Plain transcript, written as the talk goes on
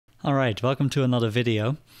All right, welcome to another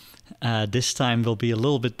video. This time will be a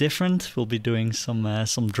little bit different. We'll be doing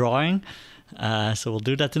some drawing. So we'll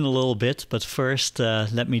do that in a little bit, but first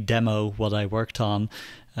let me demo what I worked on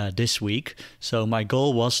this week. So my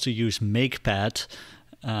goal was to use Makepad,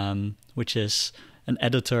 which is an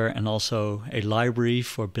editor and also a library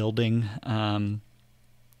for building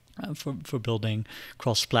for building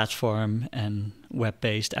cross-platform and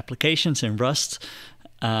web-based applications in Rust.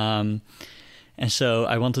 And so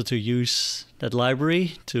I wanted to use that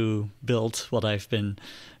library to build what I've been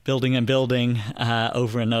building and building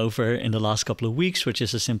over and over in the last couple of weeks, which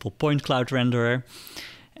is a simple point cloud renderer.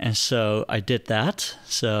 And so I did that.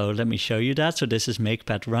 So let me show you that. So this is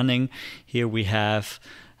Makepad running. Here we have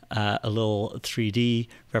a little 3D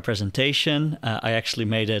representation. I actually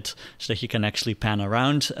made it so that you can actually pan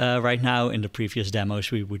around right now. In the previous demos,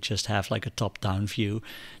 we would just have like a top-down view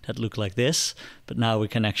that looked like this. But now we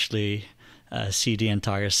can actually see the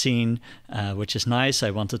entire scene, which is nice.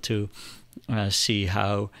 I wanted to see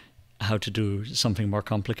how to do something more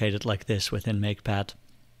complicated like this within Makepad,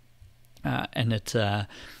 and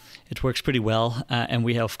it works pretty well. And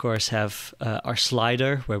we of course have our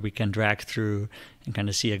slider where we can drag through and kind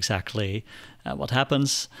of see exactly what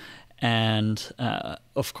happens. And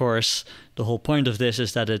of course, the whole point of this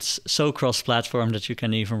is that it's so cross-platform that you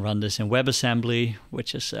can even run this in WebAssembly,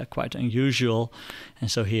 which is quite unusual. And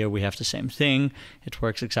so here we have the same thing. It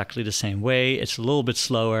works exactly the same way. It's a little bit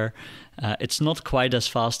slower. It's not quite as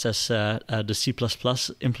fast as the C++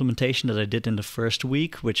 implementation that I did in the first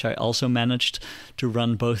week, which I also managed to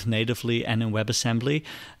run both natively and in WebAssembly,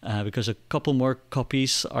 because a couple more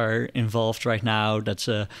copies are involved right now. That's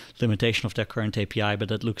a limitation of their current API,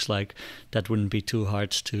 but it looks like that wouldn't be too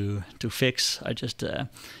hard to fix. I just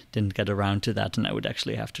didn't get around to that, and I would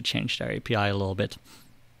actually have to change their API a little bit.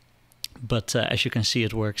 But as you can see,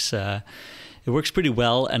 it works pretty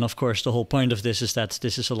well. And of course, the whole point of this is that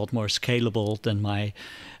this is a lot more scalable than my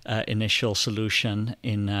initial solution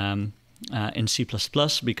in C++,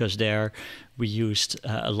 because there we used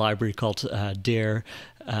a library called dir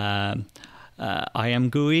IM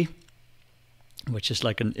GUI, which is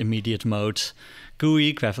like an immediate mode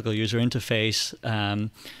GUI, graphical user interface,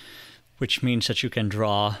 which means that you can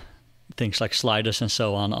draw things like sliders and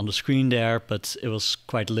so on the screen there, but it was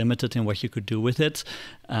quite limited in what you could do with it.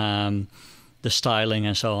 The styling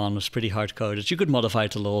and so on was pretty hard-coded. You could modify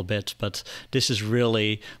it a little bit, but this is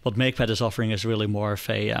really, what Makepad is offering is really more of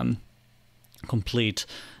a complete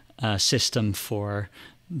system for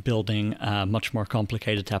building much more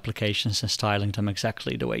complicated applications and styling them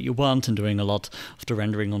exactly the way you want and doing a lot of the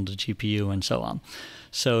rendering on the GPU and so on.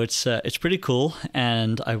 So it's pretty cool,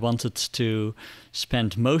 and I wanted to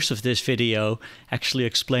spend most of this video actually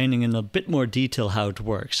explaining in a bit more detail how it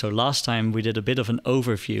works. So last time we did a bit of an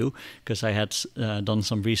overview because I had done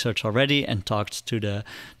some research already and talked to the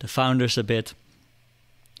founders a bit.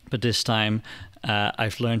 But this time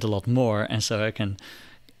I've learned a lot more, and so I can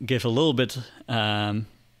give a little bit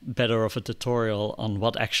better of a tutorial on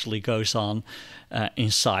what actually goes on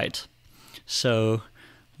inside. So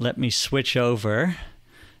let me switch over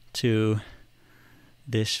to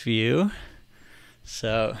this view.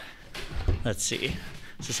 So let's see.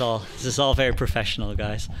 This is all very professional,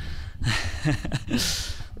 guys.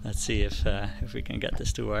 Let's see if we can get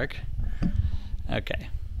this to work. Okay.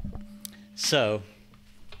 So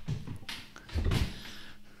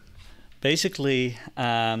basically,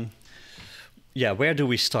 yeah, where do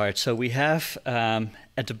we start? So we have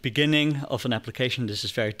at the beginning of an application, this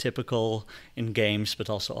is very typical in games, but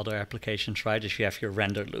also other applications, right? Is you have your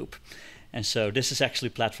render loop. And so this is actually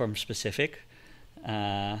platform specific.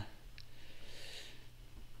 This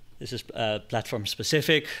is platform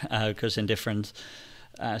specific because in different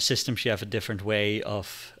systems you have a different way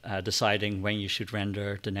of deciding when you should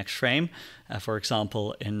render the next frame. For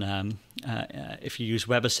example, if you use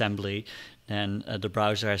WebAssembly, then the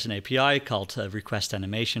browser has an API called request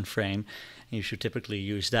animation frame. And you should typically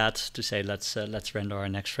use that to say let's render our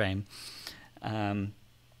next frame. In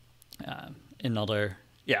other,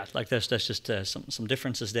 yeah, like there's just some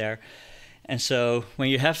differences there. And so when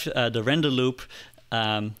you have the render loop,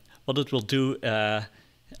 what it will do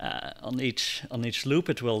on each loop,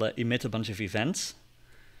 it will emit a bunch of events,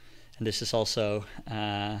 and this is also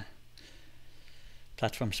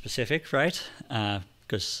platform specific, right?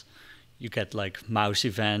 Because you get like mouse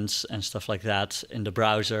events and stuff like that in the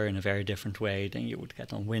browser in a very different way than you would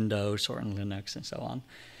get on Windows or on Linux and so on.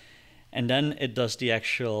 And then it does the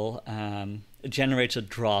actual, it generates a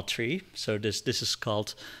draw tree. So this is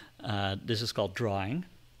called drawing.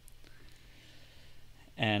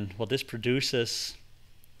 And what this produces,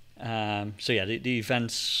 so yeah, the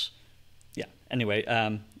events, yeah. Anyway,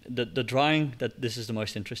 the drawing, this is the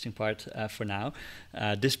most interesting part for now.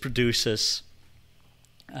 This produces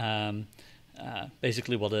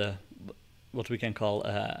basically what we can call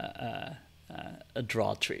a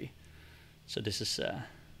draw tree. So this is a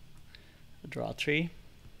draw tree.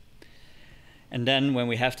 And then when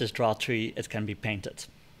we have this draw tree, it can be painted.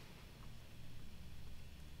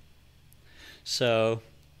 So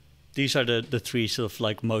these are the three sort of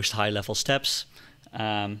like most high level steps.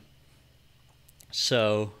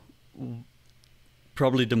 So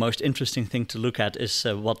probably the most interesting thing to look at is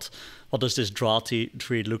what does this draw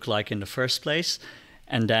tree look like in the first place,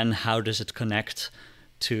 and then how does it connect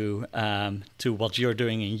to what you're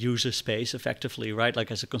doing in user space effectively, right?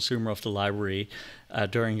 Like as a consumer of the library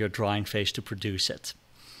during your drawing phase to produce it.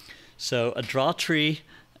 So a draw tree,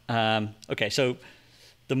 okay, so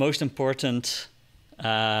the most important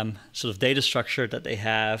sort of data structure that they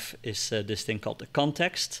have is this thing called the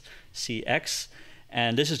context, CX.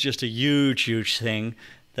 And this is just a huge, huge thing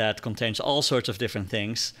that contains all sorts of different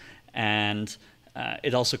things. And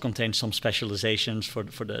it also contains some specializations for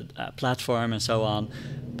the platform and so on.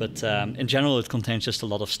 But in general, it contains just a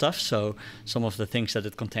lot of stuff. So some of the things that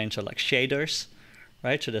it contains are like shaders,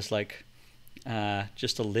 right? So there's like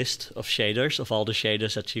just a list of shaders, of all the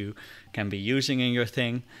shaders that you can be using in your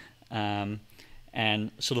thing.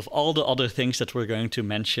 And sort of all the other things that we're going to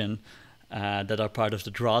mention that are part of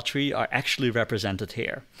the draw tree are actually represented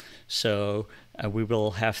here. So we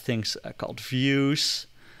will have things called views.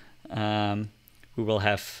 We will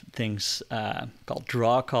have things called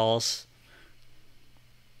draw calls.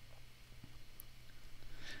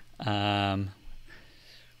 At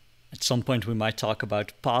some point we might talk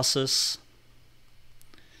about passes.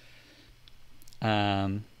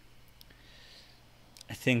 I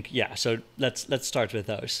think, yeah, so let's start with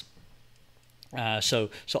those. So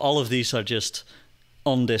all of these are just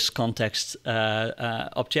on this context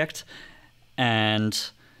object,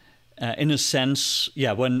 and in a sense,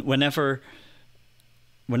 yeah, whenever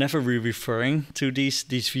we're referring to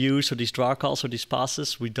these views or these draw calls or these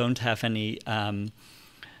passes, we don't have any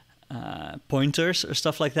pointers or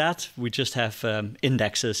stuff like that. We just have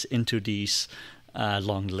indexes into these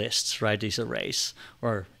long lists, right? These arrays,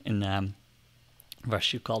 or in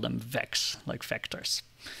Rush you call them vecs, like vectors.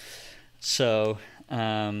 So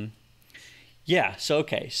yeah, so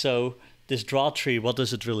okay, so this draw tree, what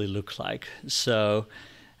does it really look like? So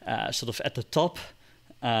sort of at the top,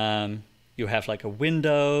 you have like a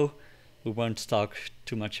window. We won't talk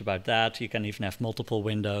too much about that. You can even have multiple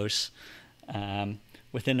windows.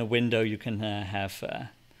 Within a window, you can have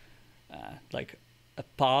like a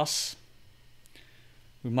pass.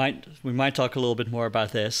 We might talk a little bit more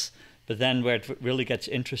about this. But then where it really gets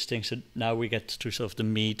interesting, so now we get to sort of the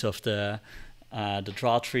meat of the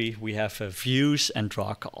draw tree. We have views and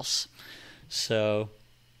draw calls. So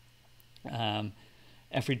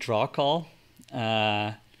every draw call.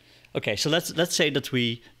 Okay, so let's say that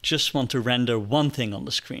we just want to render one thing on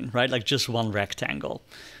the screen, right? Like just one rectangle.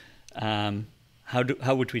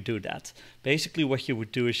 How would we do that? Basically, what you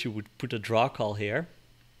would do is you would put a draw call here.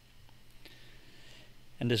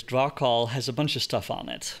 And this draw call has a bunch of stuff on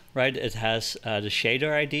it, right? It has the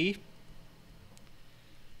shader ID.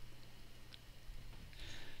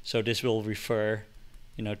 So this will refer,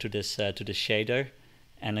 to this shader.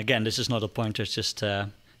 And again, this is not a pointer; it's just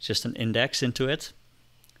an index into it.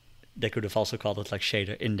 They could have also called it like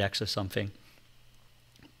shader index or something.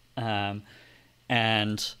 And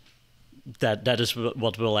that is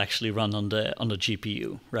what will actually run on the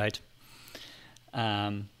GPU, right?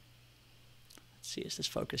 See, is this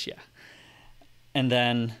focus? Yeah. And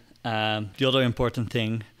then the other important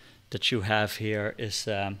thing that you have here is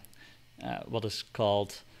what is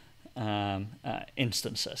called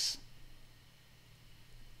instances.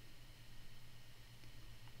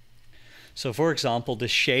 So for example, the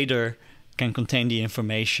shader can contain the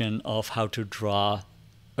information of how to draw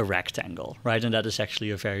a rectangle, right? And that is actually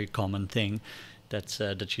a very common thing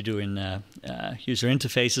that you do in user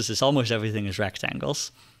interfaces. Is almost everything is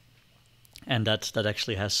rectangles. And that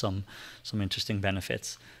actually has some interesting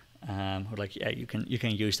benefits. Or like, yeah, you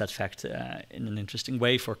can use that fact in an interesting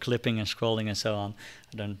way for clipping and scrolling and so on.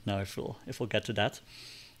 I don't know if we'll get to that.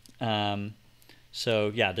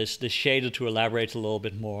 So yeah, this shader, to elaborate a little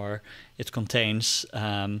bit more, it contains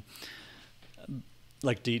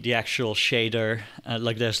like the actual shader.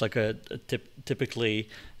 Like there's like typically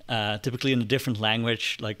in a different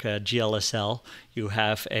language, like GLSL, you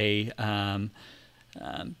have a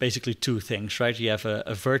basically two things, right? You have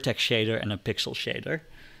a vertex shader and a pixel shader.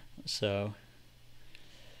 So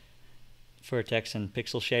vertex and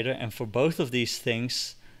pixel shader, and for both of these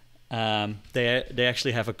things, they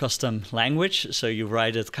actually have a custom language, so you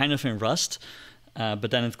write it kind of in Rust,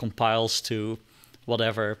 but then it compiles to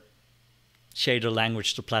whatever shader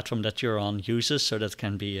language the platform that you're on uses. So that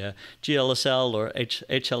can be GLSL or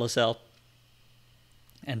HLSL,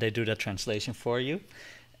 and they do that translation for you.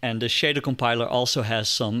 And the shader compiler also has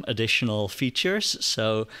some additional features.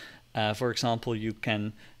 So, for example, you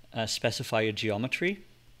can specify a geometry,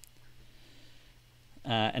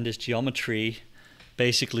 and this geometry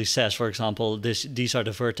basically says, for example, these are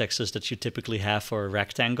the vertexes that you typically have for a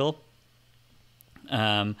rectangle.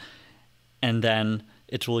 And then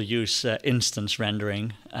it will use instance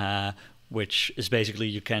rendering, which is basically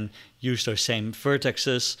you can use those same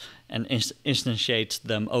vertexes and instantiate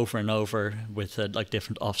them over and over with like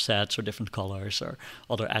different offsets or different colors or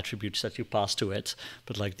other attributes that you pass to it.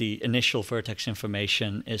 But like the initial vertex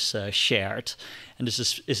information is shared. And this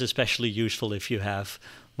is especially useful if you have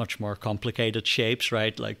much more complicated shapes,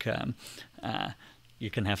 right? Like you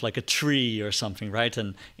can have like a tree or something, right?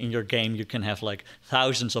 And in your game, you can have like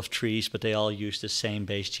thousands of trees, but they all use the same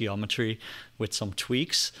base geometry with some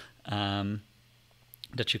tweaks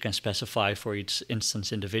that you can specify for each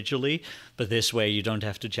instance individually. But this way, you don't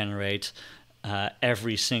have to generate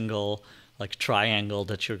every single like triangle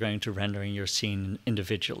that you're going to render in your scene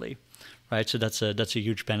individually, right? So that's a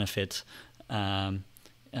huge benefit.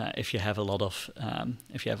 If you have a lot of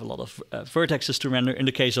vertexes to render. In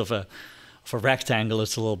the case of a rectangle,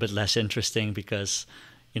 it's a little bit less interesting because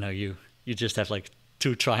you just have like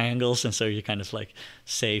two triangles, and so you kind of like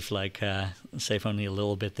save only a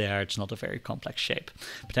little bit there. It's not a very complex shape.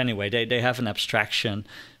 But anyway, they have an abstraction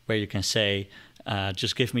where you can say,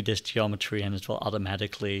 just give me this geometry, and it will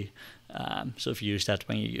automatically sort of use that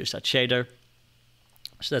when you use that shader.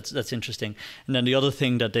 So that's interesting. And then the other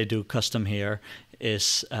thing that they do custom here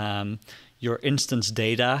is your instance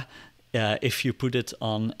data. If you put it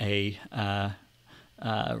on a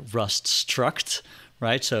Rust struct,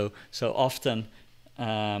 right? So often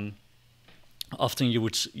you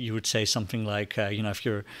would say something like if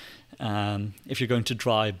you're going to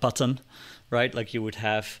draw a button, right? Like you would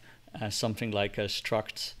have something like a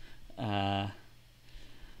struct a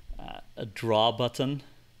draw button.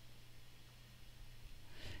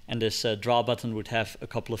 And this draw button would have a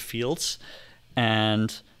couple of fields,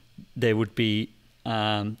 and they would be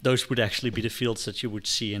those would actually be the fields that you would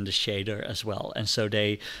see in the shader as well. And so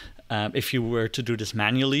they, if you were to do this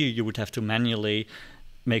manually, you would have to manually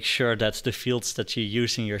make sure that the fields that you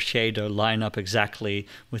use in your shader line up exactly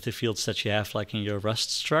with the fields that you have like in your Rust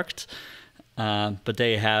struct. But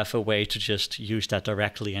they have a way to just use that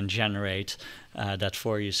directly and generate that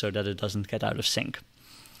for you so that it doesn't get out of sync.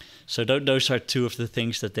 So those are two of the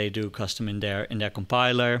things that they do custom in their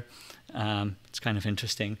compiler. It's kind of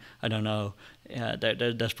interesting. I don't know.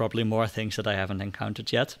 There's probably more things that I haven't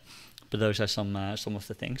encountered yet, but those are some of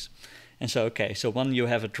the things. And so so when you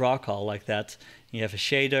have a draw call like that, you have a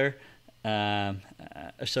shader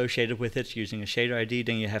associated with it using a shader ID.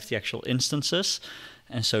 Then you have the actual instances,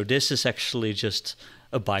 and so this is actually just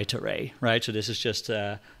a byte array, right? So this is just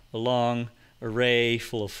a long array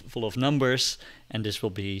full of numbers, and this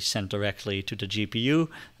will be sent directly to the GPU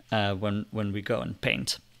when we go and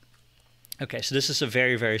paint. Okay, so this is a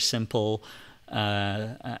very, very simple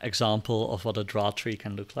example of what a draw tree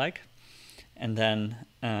can look like. And then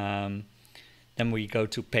we go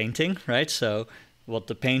to painting, right? So what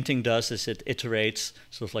the painting does is it iterates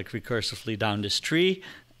sort of like recursively down this tree.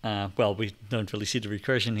 Well, we don't really see the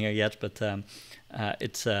recursion here yet, but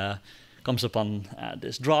it comes upon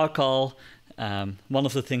this draw call. One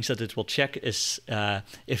of the things that it will check is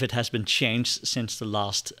if it has been changed since the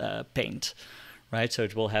last paint, right? So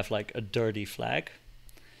it will have like a dirty flag.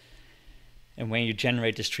 And when you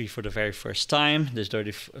generate this tree for the very first time, this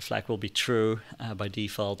dirty flag will be true by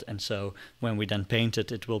default. And so when we then paint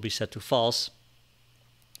it, it will be set to false.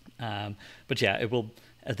 But yeah, it will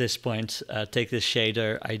at this point take this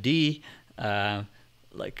shader ID,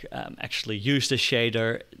 actually use the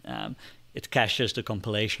shader. It caches the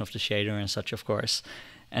compilation of the shader and such, of course,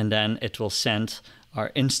 and then it will send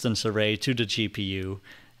our instance array to the GPU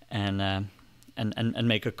and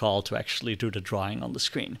make a call to actually do the drawing on the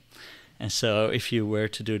screen. And so if you were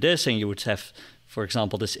to do this, and you would have, for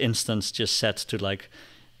example, this instance just set to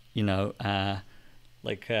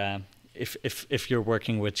if you're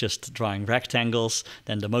working with just drawing rectangles,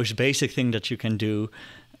 then the most basic thing that you can do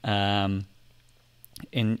in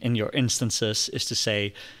your instances is to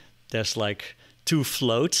say, there's like two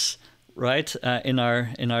floats, right, in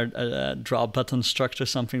our draw button struct or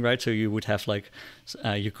something, right? So you would have like,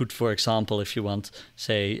 you could, for example, if you want,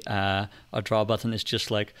 say, our draw button is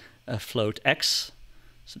just like a float x.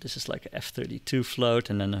 So this is like a F32 float,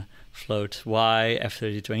 and then a float Y,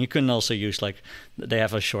 F32. And you can also use like, they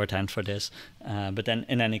have a shorthand for this. But then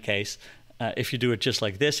in any case, if you do it just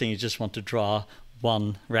like this and you just want to draw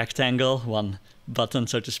one rectangle, one button,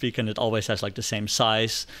 so to speak, and it always has like the same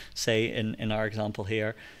size, say in our example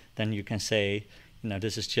here, then you can say, you know,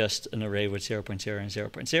 this is just an array with 0.0 and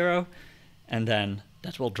 0.0, and then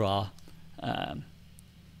that will draw a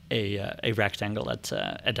rectangle at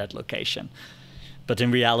that location. But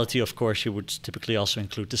in reality, of course, you would typically also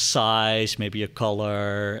include the size, maybe a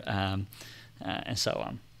color, and so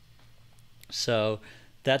on. So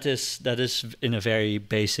that is in a very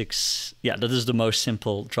basics, yeah, that is the most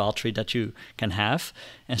simple draw tree that you can have.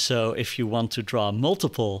 And so if you want to draw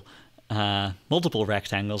multiple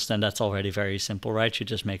rectangles, then that's already very simple, right? You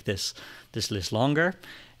just make this list longer.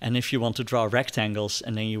 And if you want to draw rectangles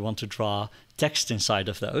and then you want to draw text inside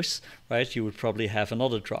of those, right, you would probably have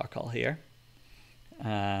another draw call here. You'd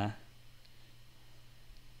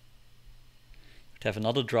have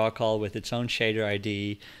another draw call with its own shader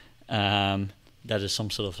ID. That is some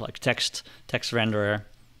sort of like text renderer.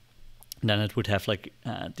 And then it would have like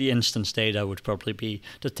the instance data would probably be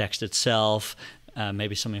the text itself,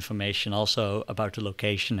 maybe some information also about the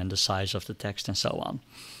location and the size of the text and so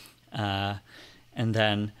on. And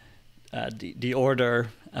then the order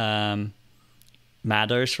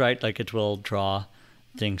matters, right? Like it will draw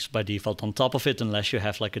things by default on top of it unless you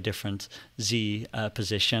have like a different Z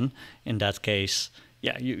position. In that case,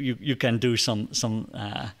 yeah, you can do some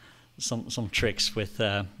tricks with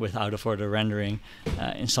out of order rendering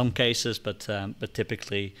in some cases, but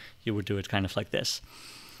typically you would do it kind of like this.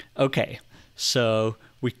 Okay, so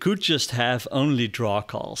we could just have only draw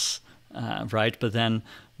calls, right? But then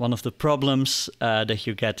one of the problems that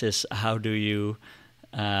you get is how do you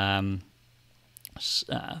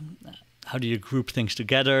group things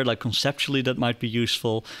together? Like conceptually that might be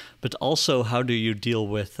useful, but also how do you deal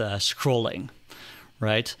with scrolling,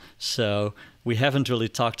 right? So we haven't really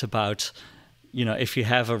talked about, you know, if you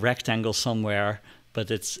have a rectangle somewhere,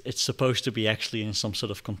 but it's supposed to be actually in some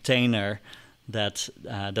sort of container that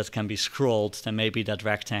can be scrolled, then maybe that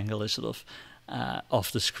rectangle is sort of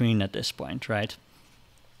off the screen at this point, right?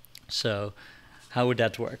 So how would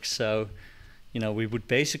that work? So, you know, we would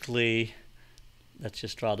basically, let's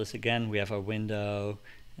just draw this again. We have our window,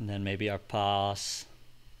 and then maybe our pass,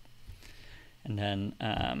 and then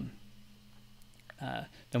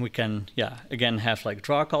we can, yeah, again have like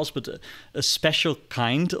draw calls, but a special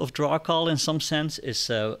kind of draw call in some sense is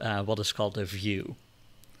what is called a view.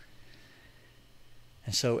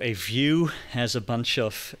 And so a view has a bunch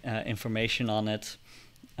of information on it.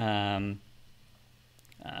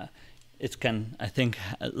 It can, I think,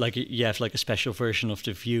 like you have like a special version of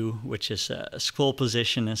the view, which is a scroll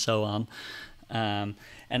position and so on. And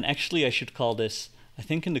actually, I should call this, I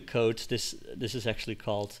think in the code, this is actually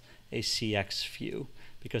called a CxView,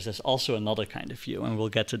 because there's also another kind of view, and we'll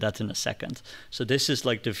get to that in a second. So this is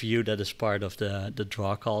like the view that is part of the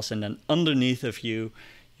draw calls, and then underneath a view,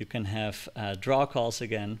 you can have draw calls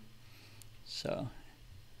again. So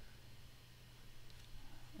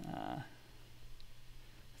I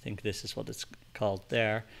think this is what it's called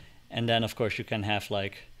there. And then of course you can have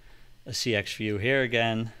like a CxView here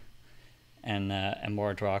again, and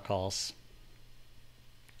more draw calls,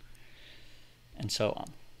 and so on.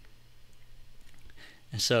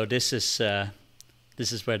 And so this is where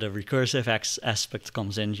the recursive aspect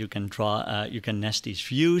comes in. You can draw, you can nest these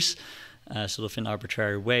views, sort of in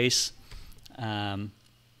arbitrary ways, and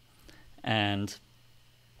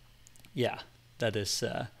yeah, that is.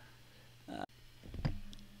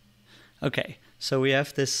 Okay, so we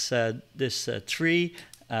have this tree.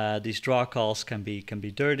 These draw calls can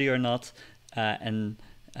be dirty or not, and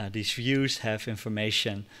these views have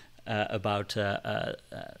information about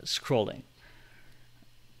scrolling.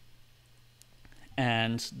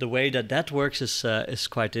 And the way that works is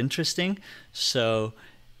quite interesting. So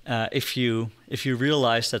if you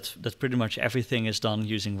realize that pretty much everything is done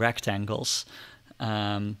using rectangles,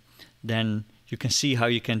 then you can see how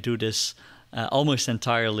you can do this almost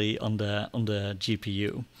entirely on the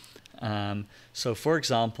GPU. So for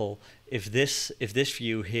example, if this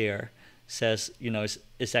view here says, you know,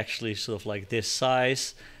 it's actually sort of like this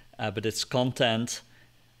size, but its content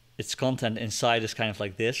inside is kind of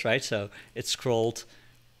like this, right? So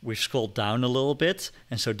we've scrolled down a little bit,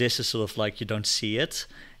 and so this is sort of like you don't see it,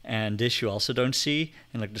 and this you also don't see,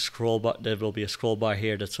 and like the scroll bar, there will be a scroll bar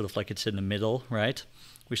here that's sort of like it's in the middle, right?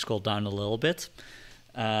 We scroll down a little bit.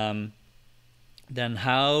 Then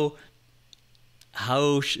how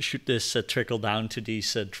how should this trickle down to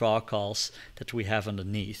these draw calls that we have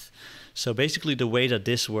underneath? So basically the way that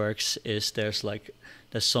this works is there's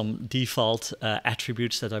some default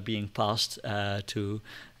attributes that are being passed to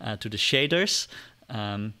the shaders,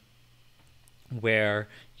 where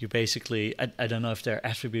you basically, I don't know if they're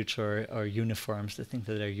attributes or uniforms. I think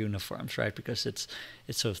that they're uniforms, right? Because it's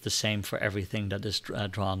sort of the same for everything that is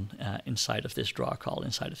drawn inside of this draw call,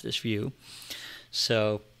 inside of this view.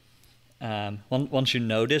 So once you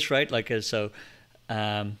know this, right?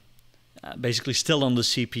 Basically still on the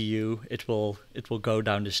CPU, it will go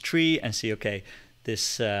down this tree and see, okay,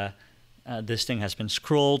 this thing has been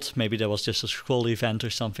scrolled. Maybe there was just a scroll event or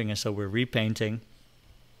something, and so we're repainting.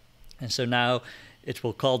 And so now it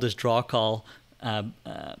will call this draw call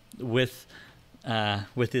with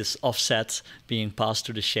this offset being passed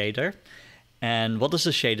to the shader. And what does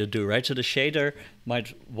the shader do, right? So the shader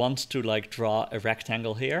might want to draw a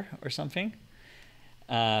rectangle here or something,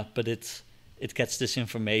 but it gets this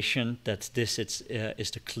information that this is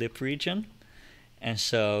the clip region, and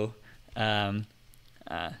so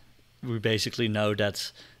we basically know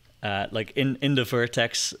that in the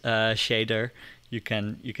vertex shader, you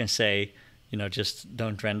can say, just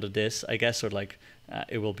don't render this, I guess, or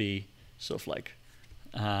it will be sort of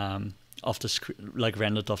off the screen,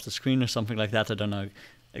 rendered off the screen or something like that. I don't know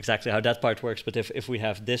exactly how that part works, but if we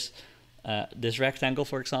have this rectangle,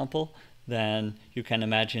 for example, then you can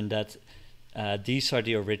imagine that these are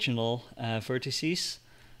the original vertices,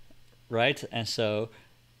 right? And so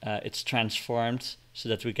it's transformed so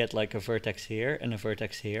that we get a vertex here and a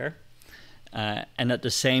vertex here. And at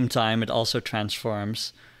the same time, it also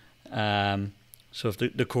transforms sort of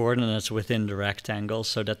the coordinates within the rectangle,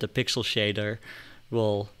 so that the pixel shader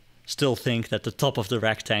will still think that the top of the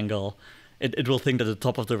rectangle, it will think that the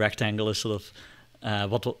top of the rectangle is sort of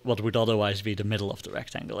what would otherwise be the middle of the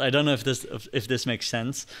rectangle. I don't know if this makes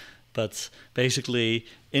sense, but basically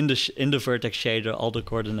in the vertex shader, all the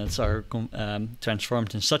coordinates are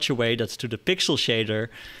transformed in such a way that to the pixel shader,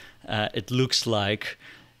 it looks like,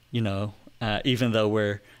 even though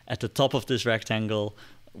we're at the top of this rectangle,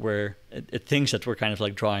 it thinks that we're kind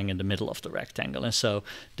of drawing in the middle of the rectangle. And so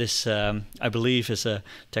this, I believe, is a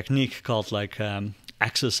technique called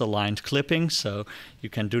axis aligned clipping. So you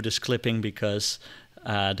can do this clipping because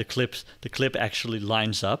the clip actually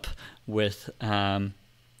lines up with the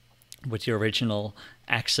original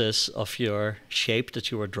axis of your shape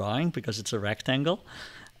that you were drawing, because it's a rectangle.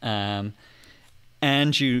 And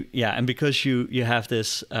because you have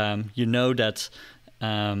this, that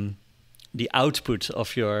the output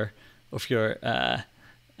of your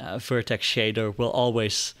vertex shader will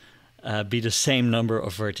always be the same number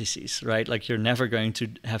of vertices, right? You're never going to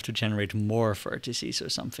have to generate more vertices or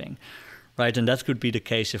something, right? And that could be the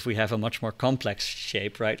case if we have a much more complex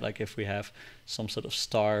shape, right? If we have some sort of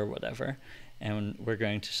star or whatever, and we're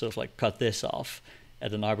going to sort of cut this off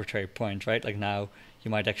at an arbitrary point, right? Now you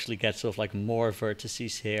might actually get sort of more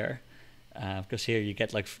vertices here, because here you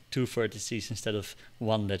get 2 vertices instead of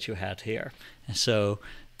 1 that you had here. And so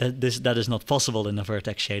that is not possible in a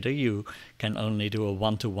vertex shader. You can only do a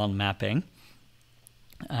 1-to-1 mapping.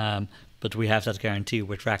 But we have that guarantee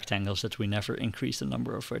with rectangles that we never increase the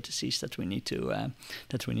number of vertices that we need to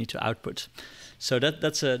output. So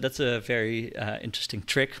that's a very interesting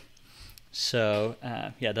trick. So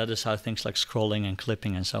that is how things like scrolling and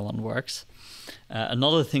clipping and so on works.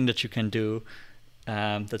 Another thing that you can do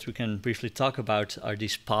that we can briefly talk about are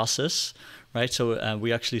these passes, right? So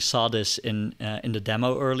we actually saw this in the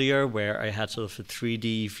demo earlier, where I had sort of a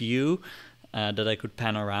 3D view that I could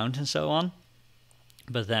pan around and so on.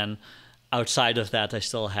 But then outside of that, I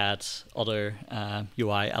still had other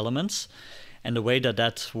UI elements. And the way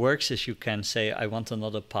that works is you can say, I want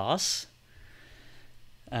another pass.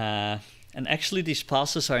 And actually, these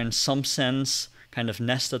passes are in some sense kind of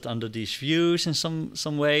nested under these views in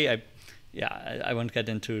some way. I won't get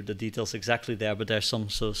into the details exactly there, but there's some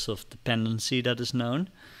sort of dependency that is known.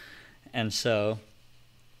 And so,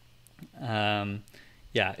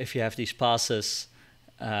 if you have these passes,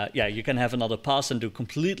 you can have another pass and do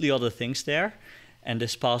completely other things there. And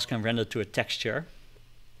this pass can render to a texture.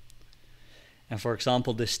 And for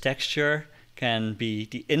example, this texture can be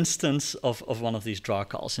the instance of one of these draw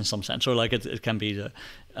calls in some sense. Or it can be the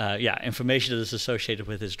information that is associated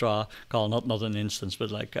with this draw call, not an instance,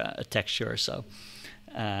 but a texture or so.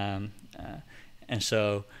 And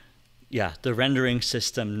so, the rendering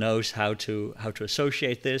system knows how to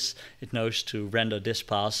associate this. It knows to render this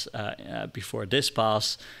pass before this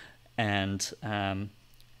pass, and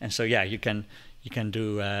so you can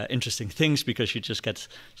do interesting things, because you just get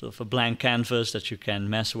sort of a blank canvas that you can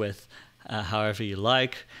mess with however you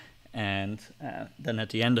like, and then at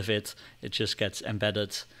the end of it, it just gets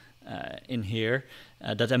embedded in here.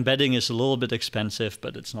 That embedding is a little bit expensive,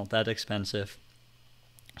 but it's not that expensive.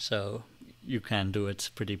 So you can do it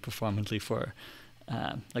pretty performantly for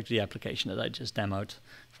like the application that I just demoed,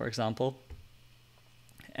 for example.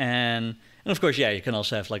 And of course, yeah, you can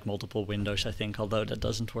also have like multiple windows, I think, although that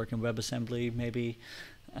doesn't work in WebAssembly, maybe.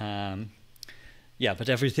 Yeah, but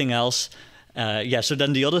everything else, yeah, so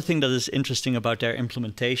then the other thing that is interesting about their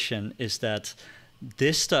implementation is that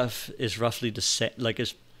this stuff is roughly the same, like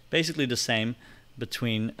is basically the same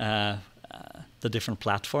between the different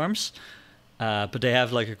platforms. But they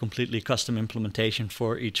have like a completely custom implementation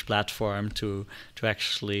for each platform to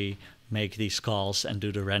actually make these calls and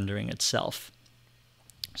do the rendering itself.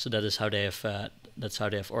 So that is how they have that's how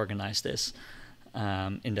they have organized this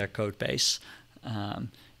in their code base,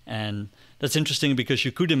 and that's interesting because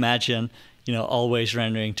you could imagine, you know, always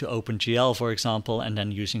rendering to OpenGL, for example, and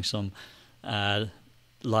then using some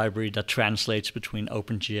library that translates between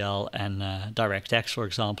OpenGL and DirectX, for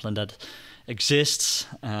example, and that exists,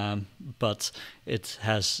 but it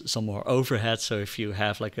has some more overhead. So if you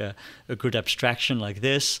have like a good abstraction like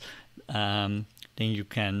this, then you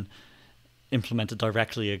can implement it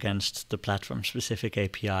directly against the platform-specific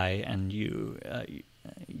API, and you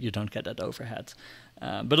don't get that overhead.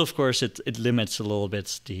 But of course, it limits a little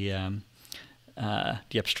bit the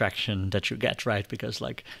abstraction that you get, right? Because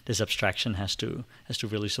like this abstraction has to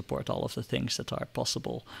really support all of the things that are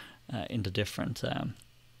possible in the different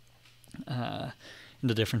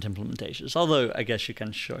implementations. Although I guess you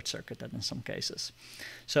can short circuit that in some cases.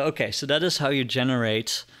 So okay, so that is how you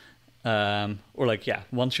generate, or like, yeah,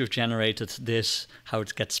 once you've generated this, how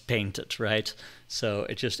it gets painted, right? So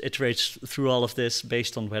it just iterates through all of this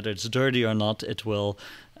based on whether it's dirty or not. It will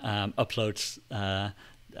upload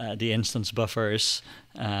the instance buffers.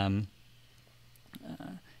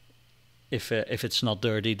 If it's not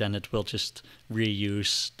dirty, then it will just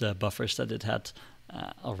reuse the buffers that it had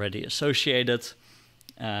already associated.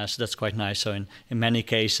 So that's quite nice. So in many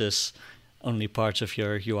cases, only parts of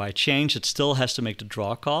your UI change. It still has to make the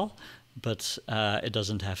draw call, but it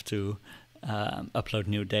doesn't have to upload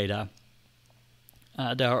new data.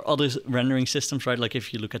 There are other rendering systems, right? Like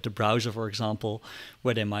if you look at the browser, for example,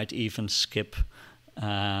 where they might even skip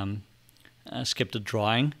the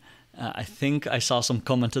drawing. I think I saw some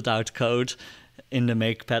commented out code in the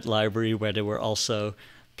Makepad library where they were also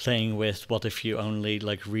playing with what if you only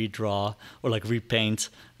like redraw or like repaint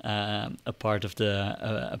a part of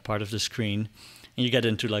the screen, and you get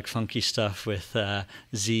into like funky stuff with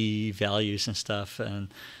Z values and stuff, and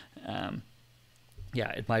yeah,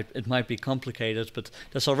 it might be complicated, but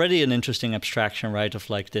there's already an interesting abstraction, right, of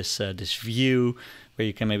like this view where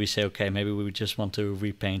you can maybe say, okay, maybe we just want to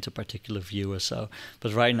repaint a particular view or so.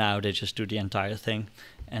 But right now they just do the entire thing,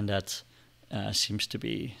 and that seems to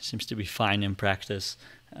be fine in practice.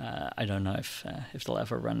 I don't know if they'll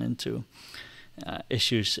ever run into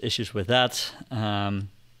issues with that,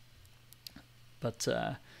 but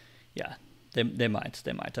yeah, they might.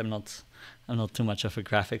 I'm not too much of a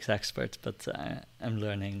graphics expert, but I'm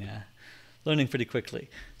learning pretty quickly.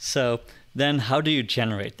 So then, how do you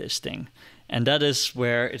generate this thing? And that is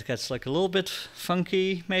where it gets like a little bit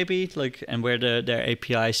funky, maybe, like, and where their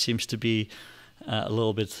API seems to be a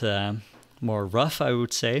little bit more rough, I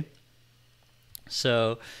would say.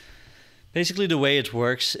 So basically, the way it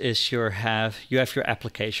works is you have your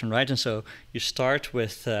application, right? And so you start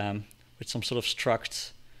with some sort of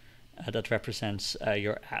struct that represents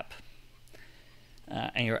your app.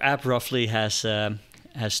 And your app roughly has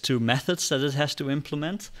two methods that it has to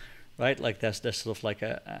implement, right? Like there's sort of like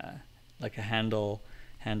a handle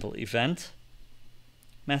event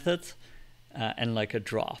method and like a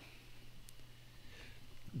draw.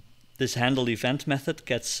 This handle event method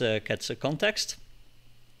gets a context,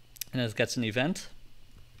 and it gets an event.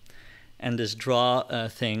 And this draw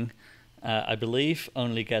thing, I believe,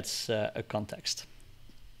 only gets a context.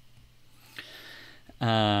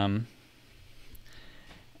 And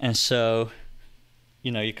so,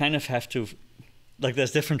 you know, you kind of have to, like,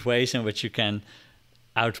 there's different ways in which you can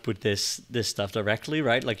output this stuff directly,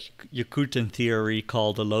 right? Like you could, in theory,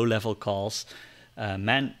 call the low-level calls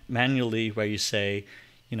manually, where you say,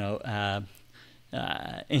 you know,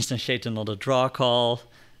 instantiate another draw call,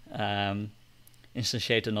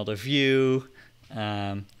 instantiate another view,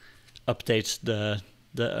 update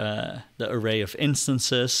the array of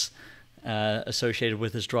instances associated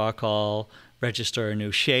with this draw call, register a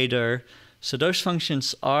new shader. So those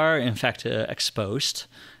functions are in fact exposed,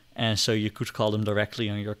 and so you could call them directly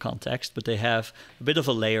on your context, but they have a bit of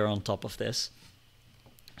a layer on top of this.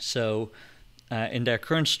 So in their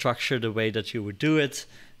current structure, the way that you would do it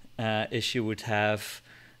is you would have,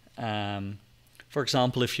 for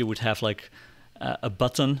example, if you would have like a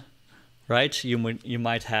button, right? You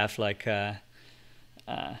might have like I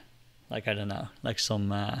don't know, like some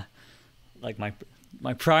like my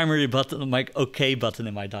primary button, my OK button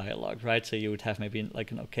in my dialog, right? So you would have maybe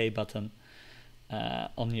like an OK button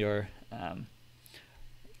on your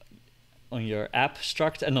app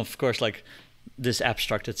struct, and of course, like this app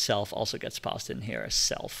struct itself also gets passed in here as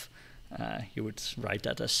self. You would write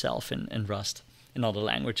that as self in Rust. In other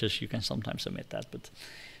languages, you can sometimes omit that, but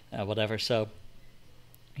whatever. So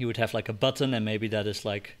you would have like a button, and maybe that is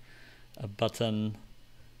like a button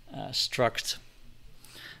struct.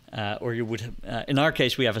 Or you would, in our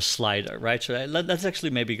case, we have a slider, right? So let's actually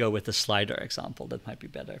maybe go with the slider example. That might be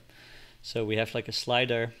better. So we have like a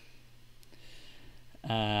slider,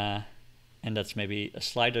 and that's maybe a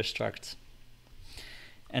slider struct.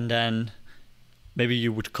 And then maybe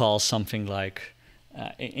you would call something like,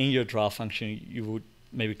 in your draw function, you would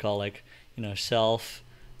maybe call like,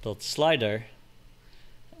 self.slider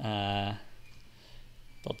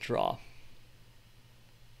 .draw.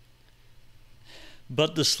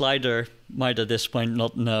 But the slider might at this point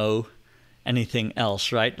not know anything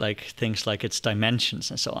else, right? Like things like its dimensions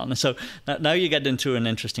and so on. And so now you get into an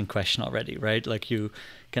interesting question already, right? Like you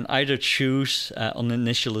can either choose on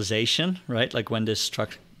initialization, right? Like when this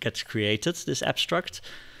struct gets created, this abstract,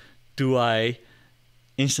 do I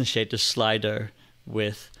instantiate the slider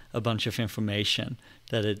with a bunch of information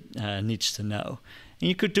that it needs to know? And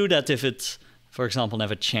you could do that if it, for example,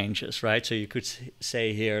 never changes, right? So you could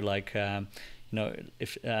say here like,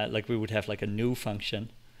 if like we would have like a new function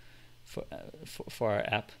for our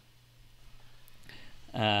app,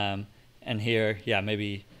 and here,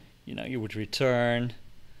 maybe you would return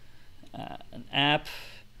an app,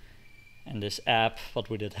 and this app, what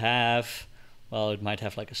would it have? Well, it might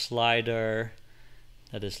have like a slider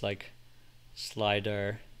that is like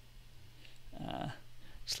slider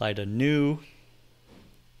new,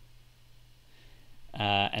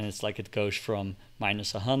 and it's like it goes from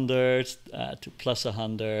 -100 to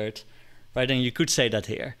 +100, right? And you could say that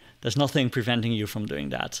here. There's nothing preventing you from doing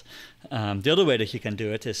that. The other way that you can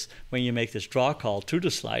do it is when you make this draw call to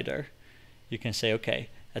the slider, you can say, okay,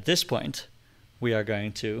 at this point, we are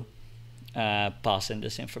going to pass in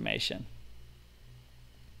this information.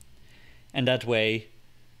 And that way,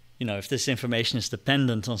 if this information is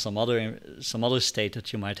dependent on some other state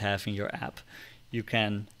that you might have in your app, you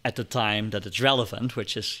can, at the time that it's relevant,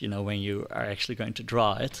 which is when you are actually going to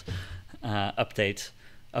draw it, update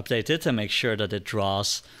it and make sure that it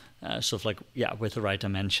draws sort of like with the right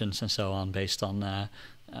dimensions and so on, based on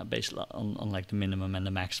like the minimum and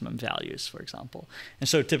the maximum values, for example. And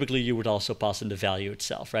so typically you would also pass in the value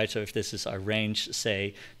itself, right? So if this is our range,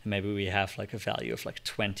 say, then maybe we have like a value of like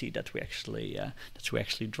 20 that we actually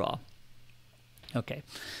draw. Okay,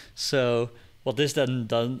 so what this then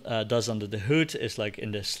does under the hood is, like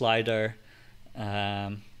in the slider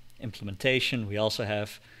implementation, we also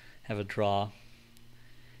have a draw.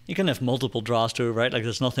 You can have multiple draws too, right? Like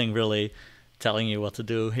there's nothing really telling you what to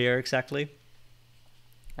do here exactly.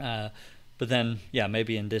 But then,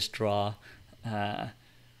 maybe in this draw,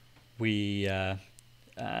 we have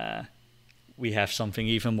something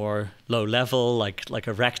even more low level, like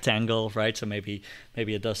a rectangle, right? So maybe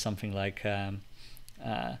it does something like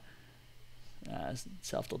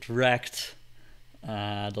self.rect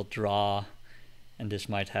 .draw, and this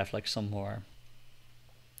might have like some more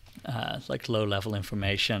like low level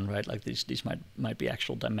information, right? Like these might be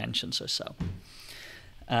actual dimensions or so.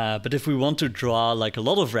 But if we want to draw like a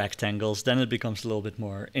lot of rectangles, then it becomes a little bit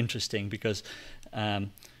more interesting, because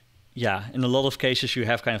in a lot of cases you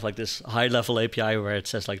have kind of like this high level API where it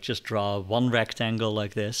says like just draw one rectangle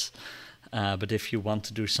like this. But if you want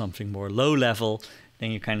to do something more low level,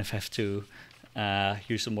 then you kind of have to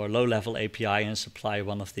use a more low level API and supply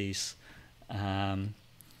one of these.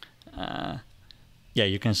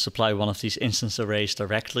 You can supply one of these instance arrays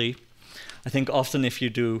directly. I think often if you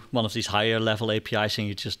do one of these higher level APIs and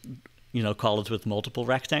you just call it with multiple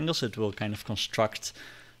rectangles, it will kind of construct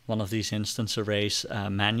one of these instance arrays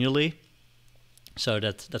manually. So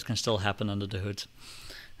that can still happen under the hood.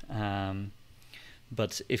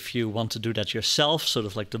 But if you want to do that yourself, sort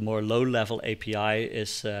of like the more low level API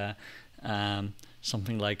is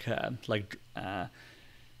something like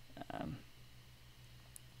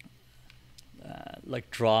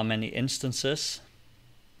draw many instances.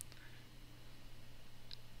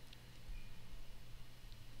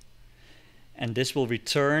 And this will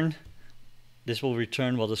return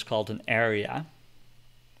what is called an area.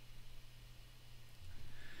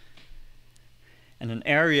 And an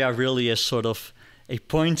area really is sort of a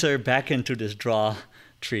pointer back into this draw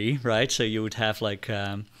tree, right? So you would have like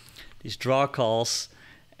these draw calls,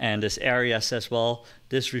 and this area says, well,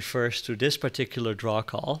 this refers to this particular draw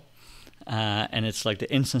call, and it's like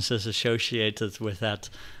the instances associated with that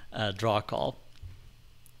draw call.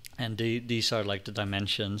 And these are like the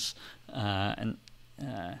dimensions and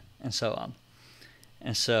so on.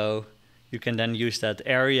 And so you can then use that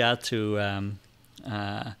area to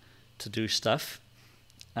do stuff,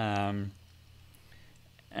 and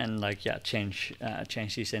like change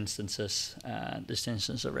these instances, this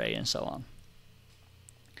instance array, and so on.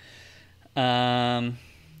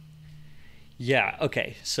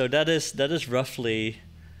 Okay. So that is roughly.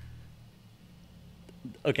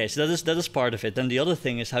 Okay, so that is part of it. Then the other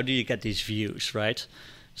thing is, how do you get these views, right?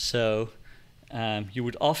 So you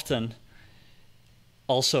would often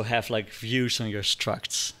also have like views on your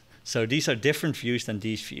structs. So these are different views than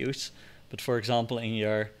these views. But for example, in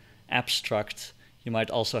your abstract, you might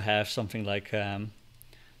also have something like, I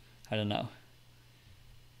don't know,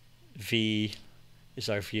 V is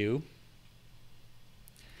our view.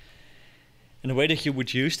 And the way that you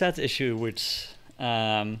would use that is you would,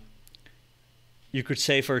 you could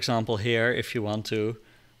say, for example, here, if you want to,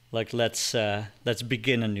 like let's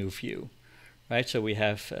begin a new view, right? So we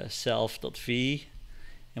have self.v,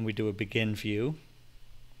 and we do a begin view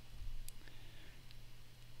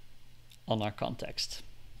on our context.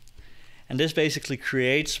 And this basically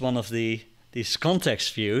creates one of these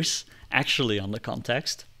context views actually on the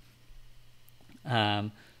context.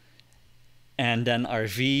 And then our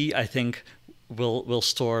v, I think, will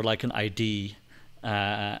store like an ID,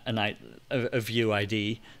 a view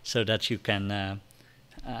ID, so that you can,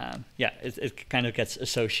 it kind of gets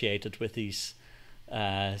associated with these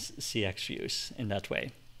CxViews in that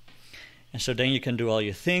way. And so then you can do all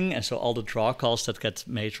your thing, and so all the draw calls that get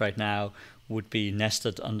made right now would be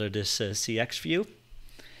nested under this CxView.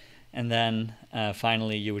 And then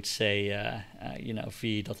finally you would say,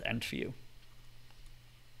 v.endView.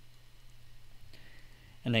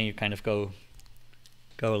 And then you kind of go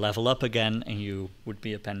level up again, and you would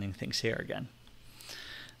be appending things here again.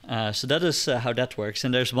 So that is how that works.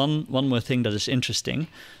 And there's one more thing that is interesting.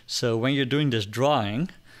 So when you're doing this drawing,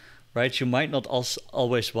 right, you might not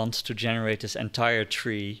always want to generate this entire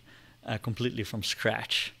tree completely from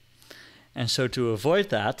scratch. And so to avoid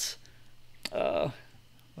that, to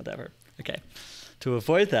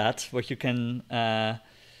avoid that, what you can,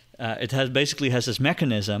 it basically has this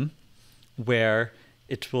mechanism where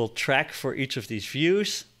it will track for each of these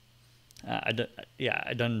views. I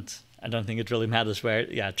don't think it really matters where.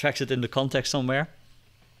 It tracks it in the context somewhere.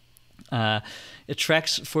 It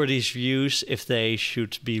tracks for these views if they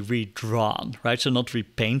should be redrawn, right? So not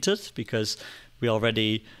repainted, because we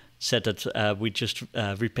already said that we just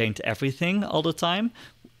repaint everything all the time,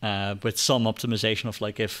 with some optimization of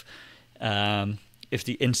like if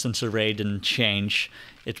the instance array didn't change,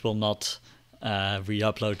 it will not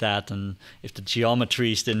re-upload that, and if the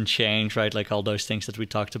geometries didn't change, right, like all those things that we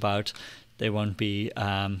talked about, they won't be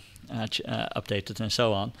updated and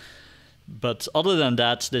so on. But other than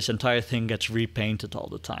that, this entire thing gets repainted all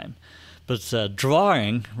the time. But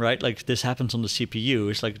drawing, right, like this happens on the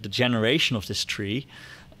CPU, is like the generation of this tree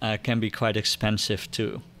can be quite expensive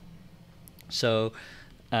too. So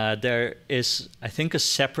there is, I think, a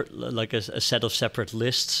separate, like a set of separate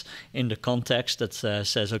lists in the context that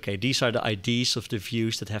says, okay, these are the IDs of the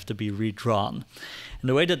views that have to be redrawn. And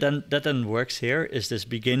the way that then works here is this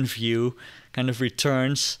begin view kind of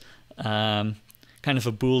returns kind of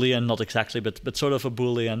a Boolean, not exactly, but sort of a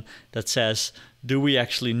Boolean that says, do we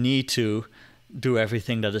actually need to do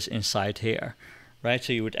everything that is inside here, right?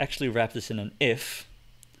 So you would actually wrap this in an if,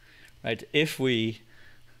 right? If we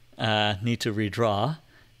need to redraw,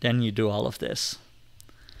 then you do all of this,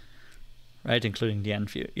 right? Including the end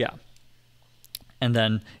view, yeah. And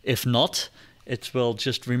then if not, it will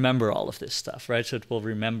just remember all of this stuff, right? So it will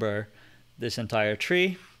remember this entire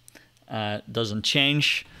tree, doesn't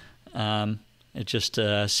change, it just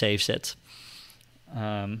saves it.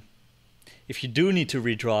 If you do need to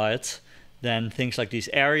redraw it, then things like these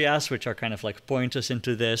areas, which are kind of like pointers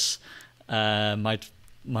into this, might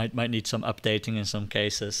need some updating in some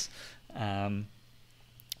cases.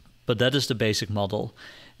 But that is the basic model,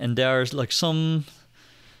 and there's like some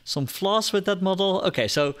flaws with that model. Okay,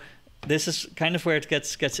 so this is kind of where it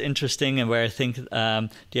gets interesting, and where I think the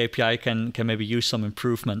API can maybe use some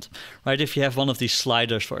improvement, right? If you have one of these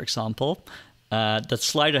sliders, for example, that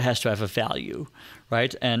slider has to have a value,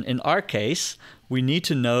 right? And in our case, we need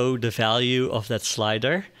to know the value of that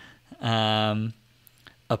slider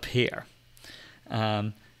up here.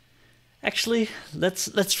 Actually,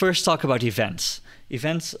 let's first talk about events.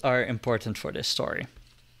 Events are important for this story,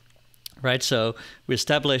 right? So we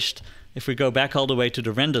established, if we go back all the way to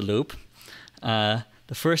the render loop, the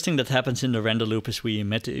first thing that happens in the render loop is we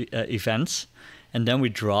emit events, and then we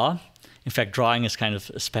draw. In fact, drawing is kind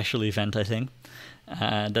of a special event, I think.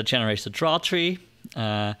 That generates the draw tree,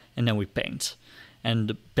 and then we paint. And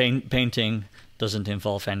the painting doesn't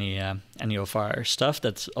involve any of our stuff.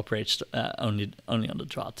 That operates only on the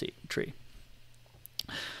draw tree.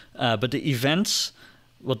 But the events,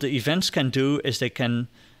 what the events can do is they can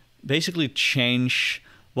basically change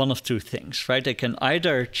one of two things, right? They can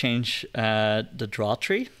either change the draw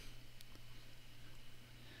tree.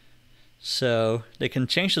 So they can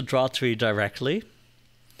change the draw tree directly,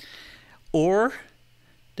 or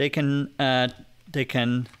they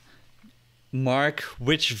can mark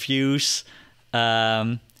which views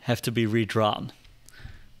have to be redrawn.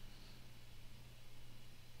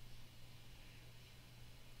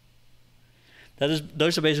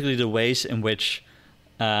 Those are basically the ways in which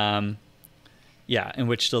in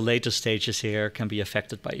which the later stages here can be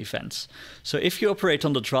affected by events. So if you operate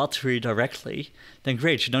on the draw tree directly, then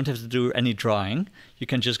great, you don't have to do any drawing. You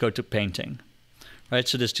can just go to painting, right?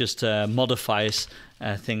 So this just modifies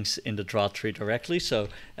things in the draw tree directly. So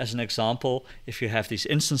as an example, if you have these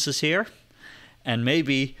instances here, and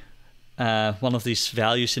maybe one of these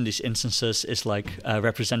values in these instances is like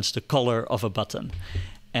represents the color of a button.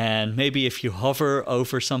 And maybe if you hover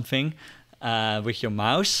over something with your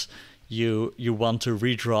mouse, you want to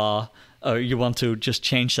redraw, or you want to just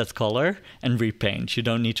change that color and repaint. You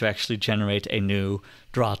don't need to actually generate a new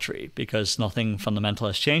draw tree because nothing fundamental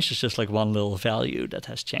has changed. It's just like one little value that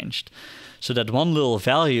has changed. So that one little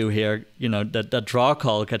value here, that draw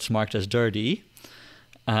call gets marked as dirty.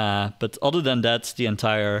 But other than that, the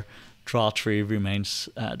entire draw tree remains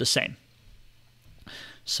the same.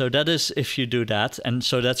 So that is if you do that. And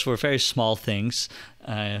so that's for very small things,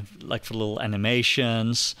 like for little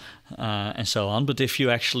animations and so on. But if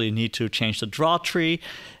you actually need to change the draw tree,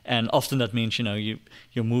 and often that means,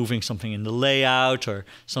 you're moving something in the layout or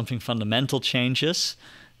something fundamental changes,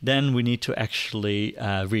 then we need to actually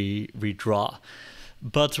redraw.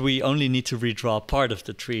 But we only need to redraw part of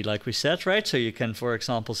the tree, like we said, right? So you can, for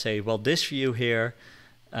example, say, well, this view here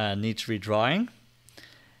needs redrawing.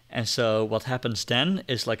 And so what happens then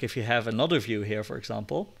is, like, if you have another view here, for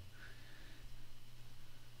example,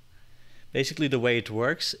 basically the way it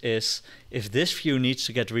works is if this view needs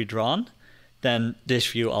to get redrawn, then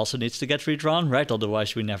this view also needs to get redrawn, right?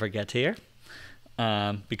 Otherwise we never get here,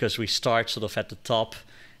 because we start sort of at the top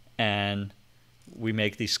and we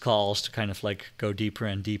make these calls to kind of like go deeper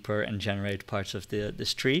and deeper and generate parts of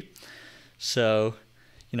this tree. So,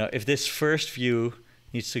 if this first view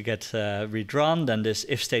needs to get redrawn, then this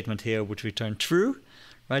if statement here would return true,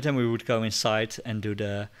 right? And we would go inside and do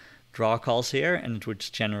the draw calls here, and it would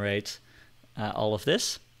generate all of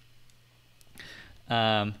this.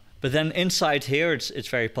 But then inside here, it's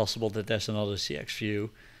very possible that there's another CxView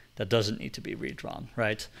that doesn't need to be redrawn,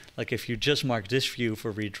 right? Like if you just mark this view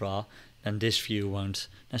for redraw, then this view won't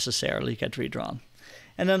necessarily get redrawn.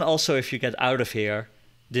 And then also if you get out of here,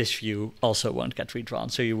 this view also won't get redrawn.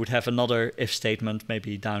 So you would have another if statement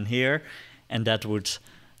maybe down here, and that would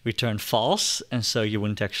return false. And so you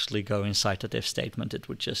wouldn't actually go inside that if statement. It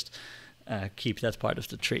would just keep that part of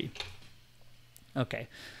the tree. Okay,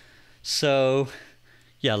 so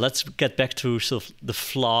yeah, let's get back to sort of the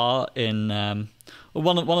flaw in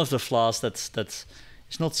one of the flaws that's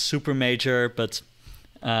it's not super major, but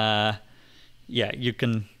yeah, you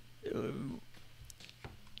can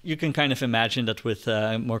kind of imagine that with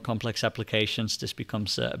more complex applications, this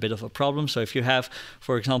becomes a bit of a problem. So if you have,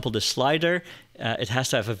 for example, the slider, it has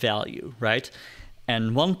to have a value, right?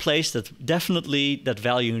 And one place that definitely that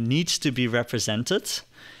value needs to be represented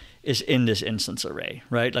is in this instance array,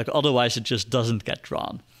 right? Like otherwise it just doesn't get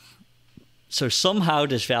drawn. So somehow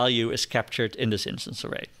this value is captured in this instance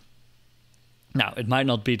array. Now, it might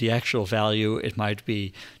not be the actual value, it might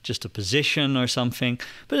be just a position or something,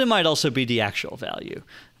 but it might also be the actual value.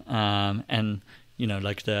 And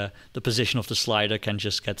like the position of the slider can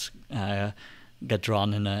just get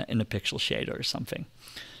drawn in a pixel shader or something.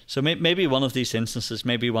 So maybe one of these instances,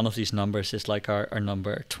 maybe one of these numbers is like our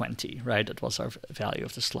number 20, right? That was our value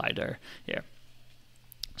of the slider here.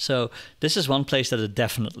 So this is one place that it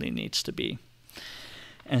definitely needs to be.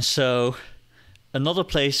 And so another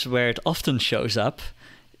place where it often shows up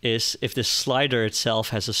is if the slider itself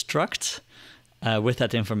has a struct with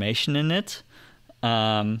that information in it.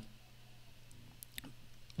 Right,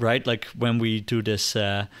 like when we do this,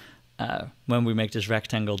 when we make this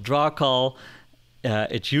rectangle draw call,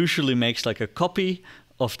 it usually makes like a copy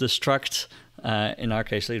of the struct. In our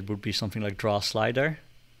case, it would be something like draw slider.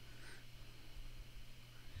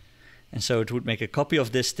 And so it would make a copy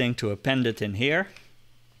of this thing to append it in here.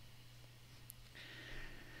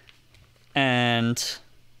 And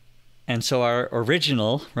so our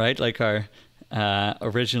original, right, like our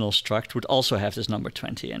original struct would also have this number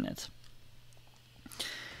 20 in it.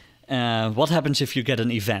 What happens if you get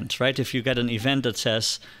an event, right? If you get an event that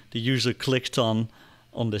says the user clicked on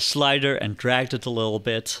the slider and dragged it a little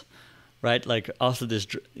bit, right? Like after this,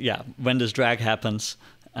 when this drag happens,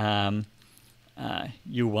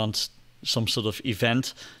 you want some sort of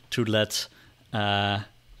event to let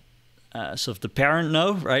sort of the parent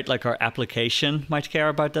know, right? Like our application might care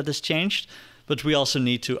about that is changed, but we also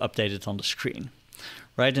need to update it on the screen,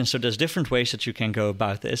 right? And so there's different ways that you can go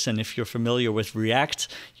about this. And if you're familiar with React,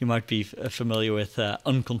 you might be familiar with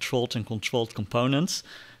uncontrolled and controlled components.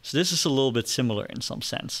 So this is a little bit similar in some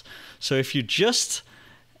sense. So if you just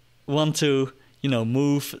want to,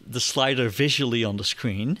 move the slider visually on the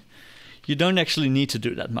screen, you don't actually need to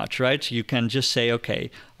do that much, right? You can just say,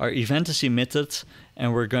 okay, our event is emitted,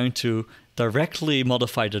 and we're going to directly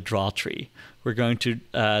modify the draw tree. We're going to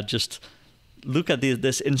just look at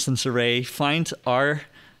this instance array, find our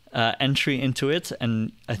entry into it,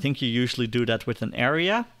 and I think you usually do that with an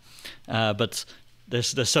area, but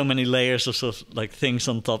there's so many layers of sort of like things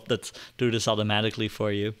on top that do this automatically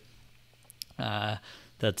for you.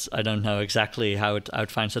 That I don't know exactly how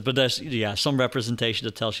it finds that, but there's some representation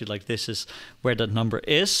that tells you like this is where that number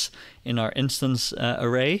is in our instance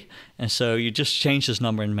array, and so you just change this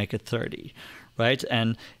number and make it 30, right?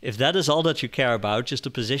 And if that is all that you care about, just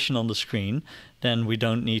the position on the screen, then we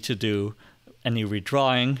don't need to do any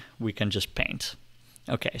redrawing. We can just paint.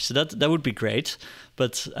 Okay, so that would be great,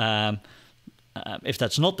 but if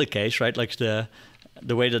that's not the case, right? Like the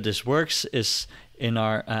way that this works is in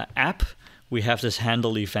our app. We have this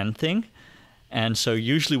handle event thing. And so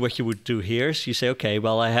usually what you would do here is you say, okay,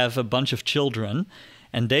 well, I have a bunch of children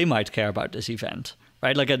and they might care about this event,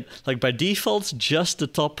 right? Like by default, just the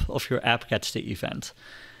top of your app gets the event.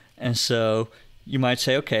 And so you might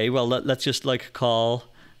say, okay, well, let's just like call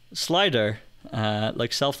slider,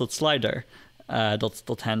 like self.slider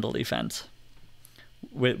dot handle event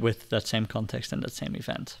with that same context and that same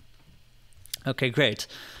event. Okay, great.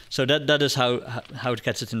 So that is how it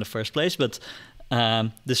gets it in the first place. But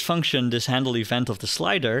this function, this handle event of the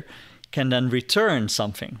slider, can then return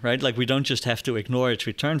something, right? Like we don't just have to ignore its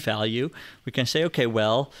return value. We can say, okay,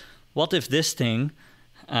 well, what if this thing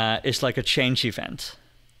is like a change event?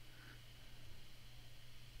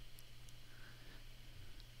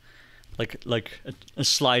 Like a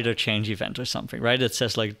slider change event or something, right? It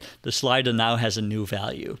says like the slider now has a new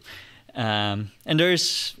value. And there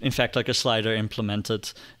is, in fact, like a slider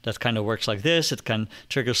implemented that kind of works like this. It can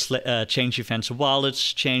trigger change events while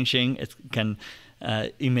it's changing. It can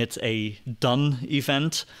emit a done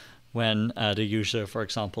event when the user, for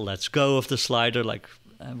example, lets go of the slider, like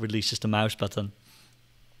releases the mouse button.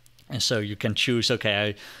 And so you can choose,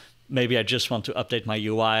 okay, maybe I just want to update my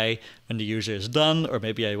UI when the user is done, or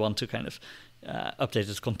maybe I want to kind of update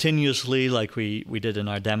it continuously like we did in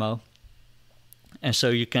our demo. And so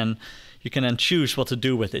you can then choose what to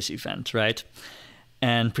do with this event, right?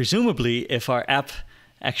 And presumably, if our app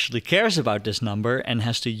actually cares about this number and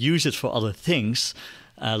has to use it for other things,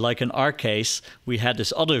 like in our case, we had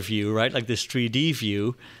this other view, right? Like this 3D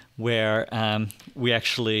view where we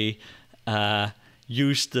actually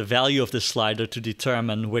used the value of the slider to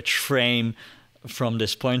determine which frame from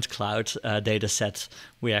this point cloud data set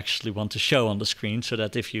we actually want to show on the screen, so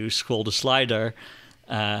that if you scroll the slider,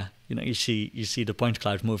 you see the point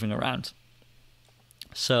cloud moving around.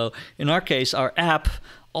 So in our case, our app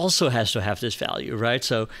also has to have this value, right?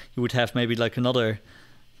 So you would have maybe like another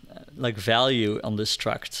like value on this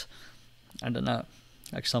struct. I don't know,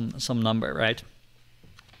 like some number, right?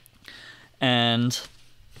 And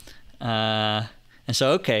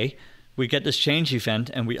so okay, we get this change event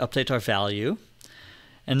and we update our value.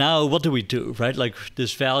 And now what do we do, right? Like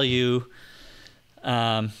this value,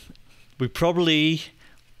 we probably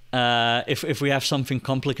if we have something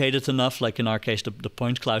complicated enough, like in our case, the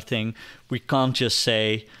point cloud thing, we can't just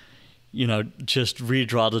say, just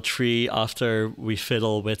redraw the tree after we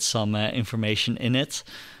fiddle with some information in it.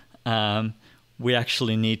 We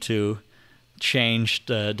actually need to change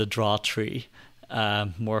the draw tree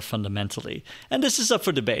more fundamentally. And this is up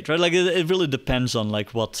for debate, right? Like it really depends on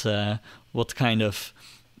like what kind of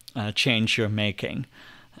change you're making,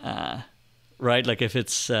 right? Like if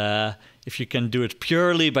it's if you can do it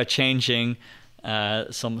purely by changing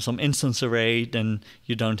some instance array, then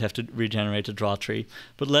you don't have to regenerate the draw tree.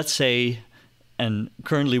 But let's say, and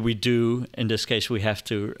currently we do, in this case, we have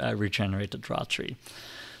to regenerate the draw tree.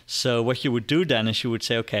 So what you would do then is you would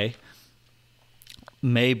say, okay,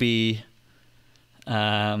 maybe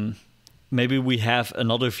maybe we have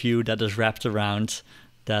another view that is wrapped around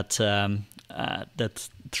that that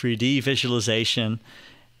 3D visualization,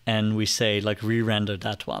 and we say like re-render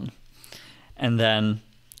that one, and then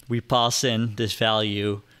we pass in this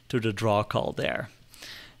value to the draw call there.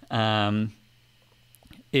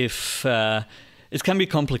 If it can be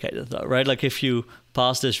complicated though, right? Like if you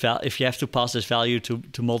pass this if you have to pass this value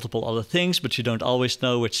to multiple other things, but you don't always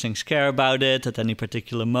know which things care about it at any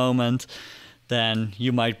particular moment, then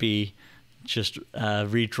you might be just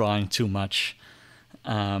redrawing too much.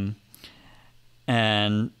 And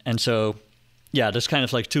so, yeah, there's kind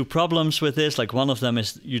of like two problems with this. Like one of them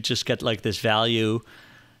is you just get like this value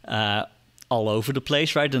all over the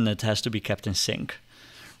place, right? And it has to be kept in sync,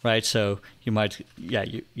 right? So you might, yeah,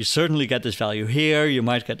 you certainly get this value here. You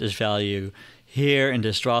might get this value here in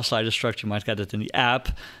this draw slider structure. You might get it in the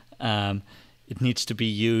app. It needs to be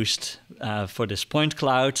used for this point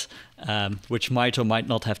cloud, which might or might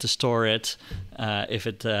not have to store it if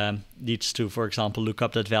it needs to, for example, look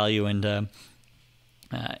up that value in the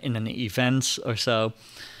in an event or so.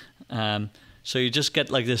 So you just get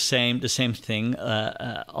like the same thing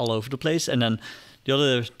all over the place. And then the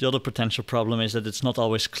other potential problem is that it's not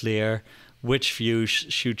always clear which views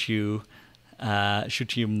should you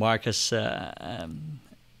mark as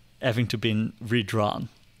having to be redrawn.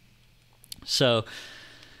 So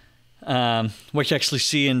what you actually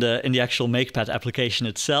see in the actual Makepad application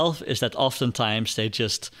itself is that oftentimes they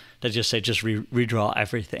just say redraw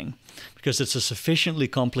everything, because it's a sufficiently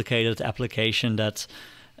complicated application that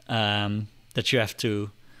that you have to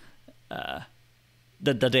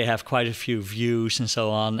that they have quite a few views and so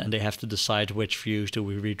on, and they have to decide which views do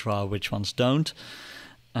we redraw, which ones don't.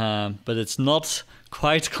 But it's not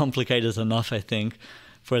quite complicated enough, I think,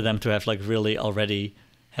 for them to have like really already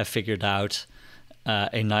have figured out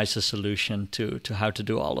a nicer solution to how to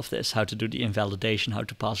do all of this, how to do the invalidation, how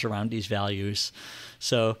to pass around these values.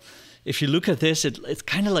 So if you look at this, it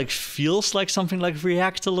kind of like feels like something like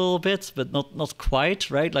React a little bit, but not quite,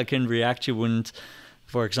 right? Like in React, you wouldn't,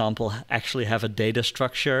 for example, actually have a data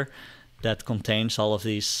structure that contains all of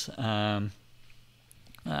these, all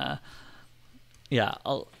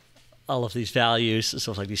of these values, sort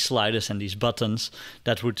of like these sliders and these buttons.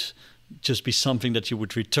 That would just be something that you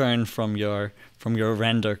would return from your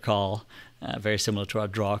render call, very similar to our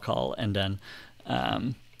draw call, and then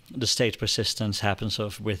the state persistence happens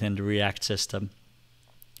sort of within the React system,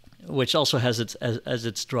 which also has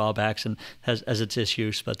its drawbacks and has its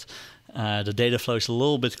issues, but the data flow is a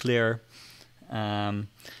little bit clearer.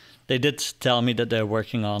 They did tell me that they're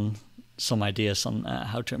working on some ideas on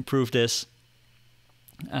how to improve this.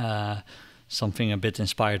 Something a bit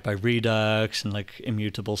inspired by Redux and like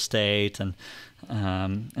immutable state and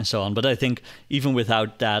so on. But I think even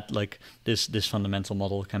without that, like this fundamental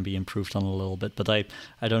model can be improved on a little bit. But I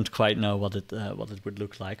don't quite know what it would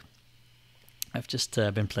look like. I've just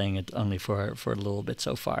been playing it only for a little bit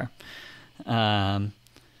so far. And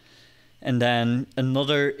then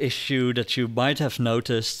another issue that you might have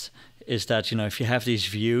noticed is that, you know, if you have these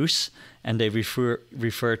views and they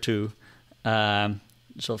refer to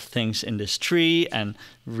sort of things in this tree, and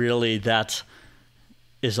really that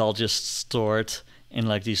is all just stored in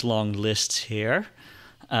like these long lists here,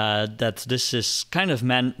 that this is kind of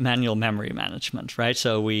manual memory management, right?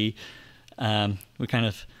 So we kind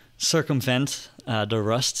of circumvent the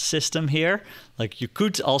Rust system here. Like you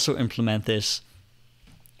could also implement this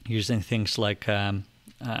using things like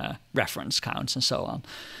reference counts and so on.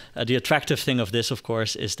 The attractive thing of this, of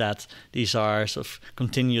course, is that these are sort of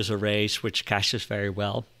continuous arrays, which caches very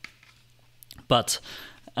well. But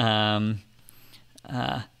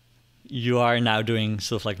you are now doing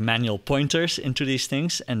sort of like manual pointers into these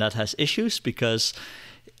things, and that has issues because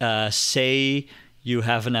say you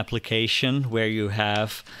have an application where you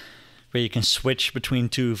can switch between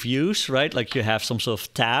two views, right? Like you have some sort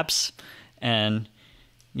of tabs, and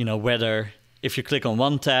you know whether if you click on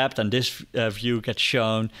one tab, then this view gets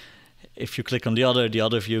shown. If you click on the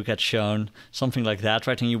other view gets shown, something like that,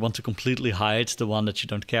 right? And you want to completely hide the one that you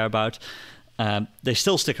don't care about. They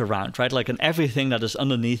still stick around, right? Like, and everything that is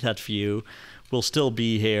underneath that view will still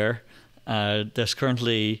be here. There's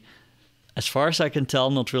currently, as far as I can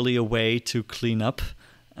tell, not really a way to clean up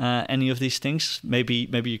any of these things. Maybe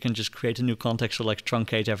you can just create a new context or like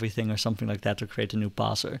truncate everything or something like that to create a new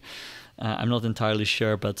parser. I'm not entirely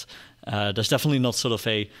sure, but there's definitely not sort of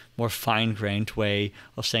a more fine-grained way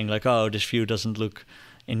of saying like, oh, this view doesn't look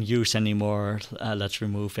in use anymore, let's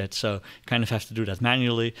remove it. So you kind of have to do that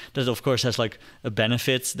manually. That of course has like a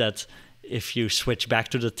benefit that if you switch back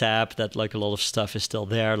to the tab, that like a lot of stuff is still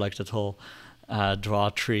there, like that whole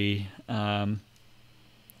draw tree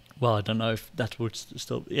well, I don't know if that would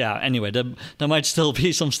still, yeah, anyway, there might still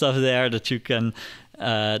be some stuff there that you can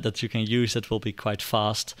use that will be quite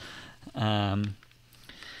fast.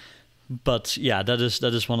 But yeah, that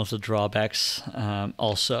is one of the drawbacks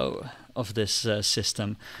also of this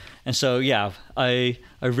system. And so yeah, I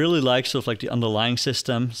really like sort of like the underlying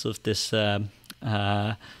system, sort of this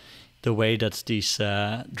the way that these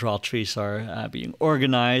draw trees are being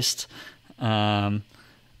organized, the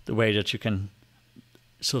way that you can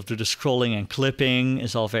sort of do the scrolling and clipping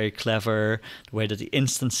is all very clever. The way that the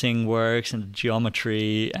instancing works and the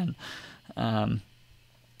geometry, and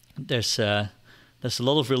there's a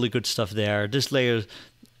lot of really good stuff there. This layer,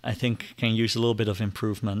 I think, can use a little bit of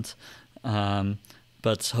improvement,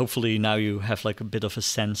 but hopefully now you have like a bit of a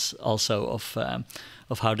sense also of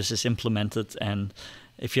how this is implemented. And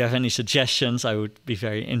if you have any suggestions, I would be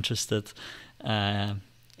very interested in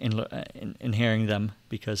hearing them,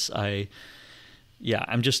 because I'm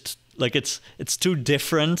just like, it's too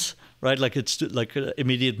different, right? Like it's too, like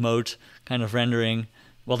immediate mode kind of rendering.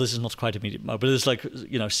 Well, this is not quite immediate mode, but it's like,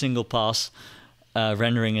 you know, single pass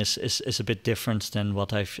rendering is a bit different than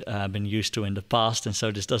what I've been used to in the past, and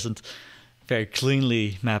so this doesn't very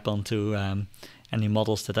cleanly map onto any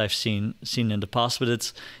models that I've seen in the past. But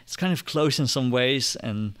it's kind of close in some ways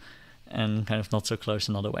and kind of not so close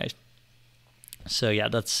in other ways. So yeah,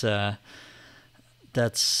 that's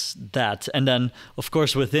that. And then of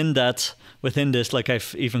course within this, like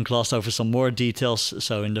I've even glossed over some more details.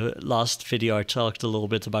 So in the last video I talked a little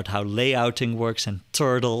bit about how layouting works and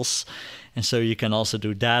turtles. And so you can also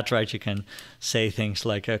do that, right? You can say things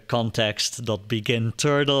like a context.begin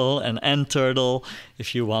turtle and end turtle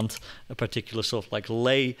if you want a particular sort of like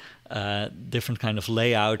different kind of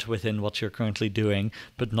layout within what you're currently doing,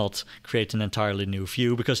 but not create an entirely new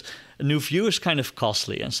view, because a new view is kind of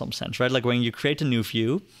costly in some sense, right? Like when you create a new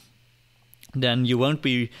view, then you won't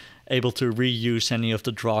be able to reuse any of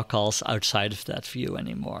the draw calls outside of that view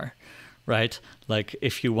anymore, right? Like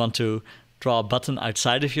if you want to draw a button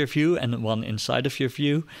outside of your view and one inside of your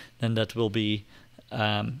view, then that will be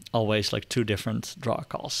always like two different draw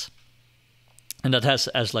calls. And that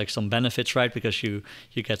has like some benefits, right? Because you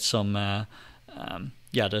get some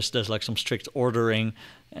there's like some strict ordering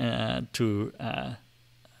to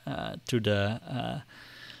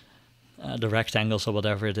the rectangles or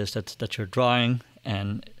whatever it is that you're drawing.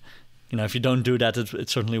 And you know, if you don't do that, it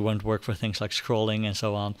certainly won't work for things like scrolling and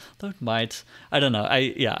so on. Though it might, I don't know.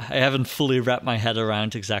 I haven't fully wrapped my head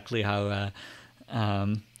around exactly how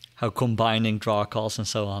combining draw calls and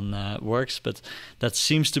so on works, but that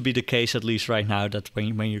seems to be the case, at least right now, that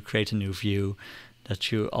when you create a new view,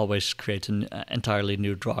 that you always create an entirely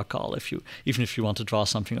new draw call even if you want to draw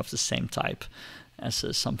something of the same type as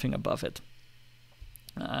something above it.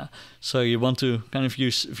 So you want to kind of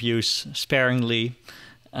use views sparingly.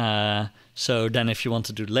 So then if you want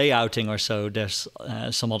to do layouting or so, there's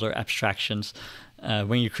some other abstractions.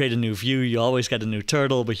 When you create a new view, you always get a new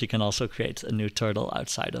turtle, but you can also create a new turtle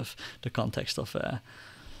outside of the context of a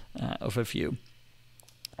view.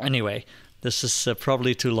 Anyway, this is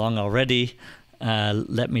probably too long already.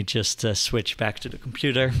 Let me just switch back to the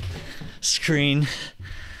computer screen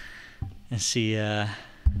and see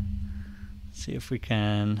if we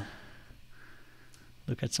can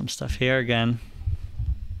look at some stuff here again.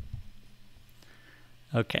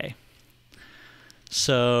 Okay,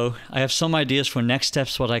 so I have some ideas for next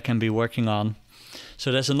steps, what I can be working on.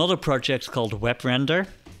 So there's another project called WebRender,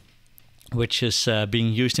 which is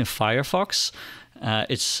being used in Firefox.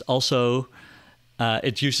 It's also,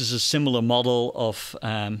 it uses a similar model of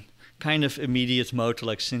kind of immediate mode to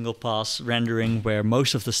like single pass rendering, where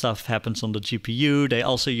most of the stuff happens on the GPU. They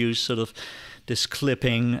also use sort of this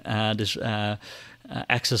clipping, this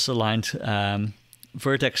axis aligned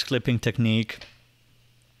vertex clipping technique.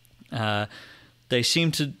 They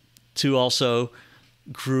seem to also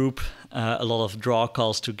group a lot of draw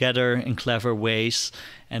calls together in clever ways,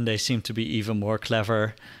 and they seem to be even more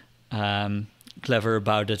clever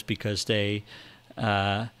about it, because they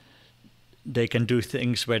can do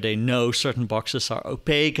things where they know certain boxes are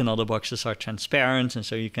opaque and other boxes are transparent, and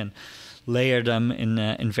so you can layer them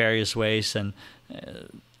in various ways, and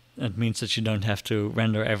it means that you don't have to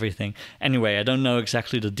render everything. Anyway, I don't know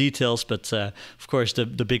exactly the details, but of course the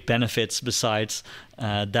big benefits besides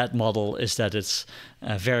that model is that it's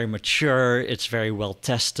very mature, it's very well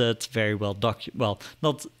tested, very well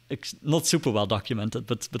not super well documented,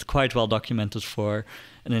 but quite well documented for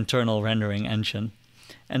an internal rendering engine,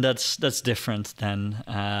 and that's different than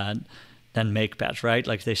Makepad, right?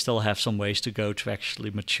 Like they still have some ways to go to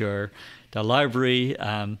actually mature their library.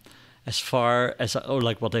 As far as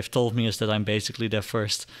like what they've told me is that I'm basically their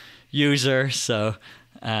first user, so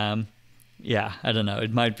Yeah, I don't know.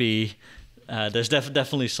 It might be there's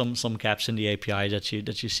definitely some gaps in the API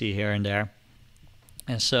that you see here and there.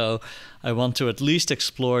 And so I want to at least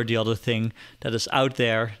explore the other thing that is out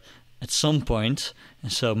there at some point.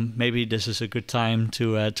 And so maybe this is a good time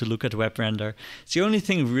to look at web render. It's the only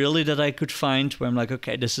thing really that I could find where I'm like,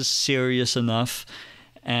 okay, this is serious enough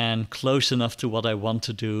and close enough to what I want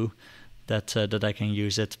to do that I can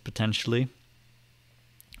use it potentially.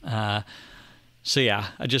 So yeah,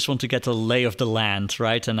 I just want to get a lay of the land,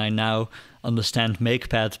 right? And I now understand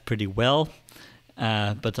Makepad pretty well,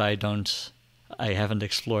 but I haven't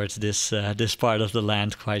explored this part of the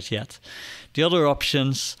land quite yet. The other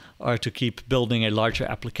options are to keep building a larger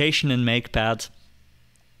application in Makepad.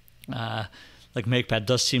 Like Makepad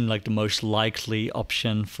does seem like the most likely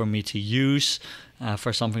option for me to use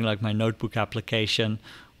for something like my notebook application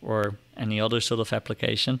or any other sort of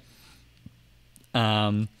application.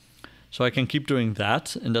 So I can keep doing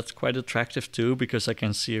that, and that's quite attractive too, because I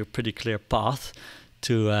can see a pretty clear path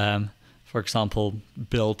to, for example,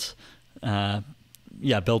 build a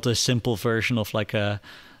simple version of like a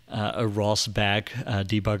ROS bag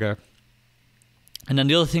debugger. And then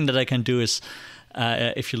the other thing that I can do is,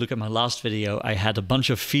 if you look at my last video, I had a bunch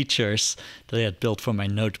of features that I had built for my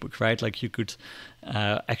notebook, right? Like you could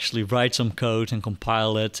actually write some code and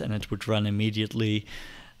compile it, and it would run immediately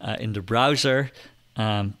in the browser.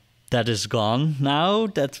 That is gone now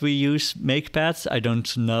that we use Makepad. I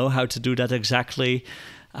don't know how to do that exactly,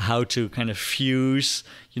 how to kind of fuse,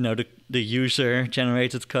 the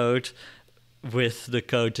user-generated code with the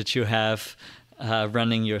code that you have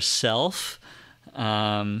running yourself,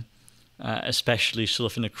 especially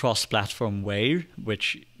sort of in a cross-platform way,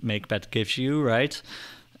 which Makepad gives you, right?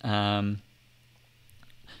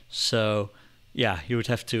 So yeah, you would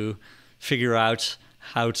have to figure out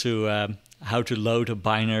how to load a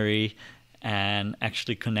binary and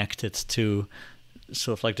actually connect it to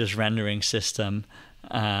sort of like this rendering system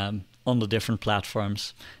on the different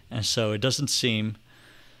platforms. And so it doesn't seem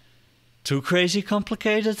too crazy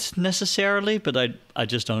complicated necessarily, but I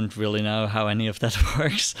just don't really know how any of that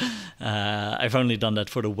works. I've only done that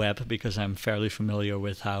for the web because I'm fairly familiar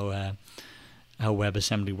with how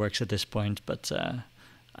WebAssembly works at this point, but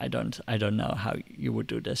I don't know how you would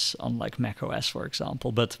do this on like macOS, for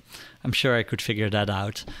example, but I'm sure I could figure that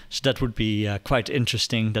out. So that would be quite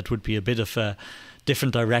interesting. That would be a bit of a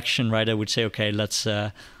different direction, right? I would say, okay, let's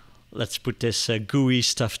put this GUI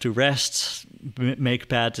stuff to rest.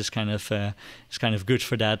 Makepad is kind of good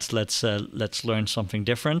for that. Let's learn something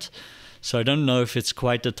different. So I don't know if it's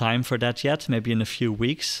quite the time for that yet. Maybe in a few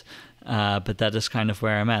weeks, but that is kind of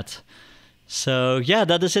where I'm at. So yeah,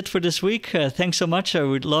 that is it for this week. Thanks so much. I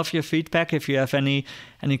would love your feedback. If you have any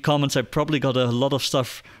comments, I probably got a lot of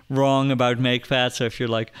stuff wrong about Makepad. So if you're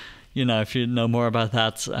like, if you know more about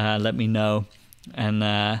that, let me know. And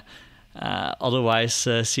otherwise,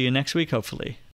 see you next week, hopefully.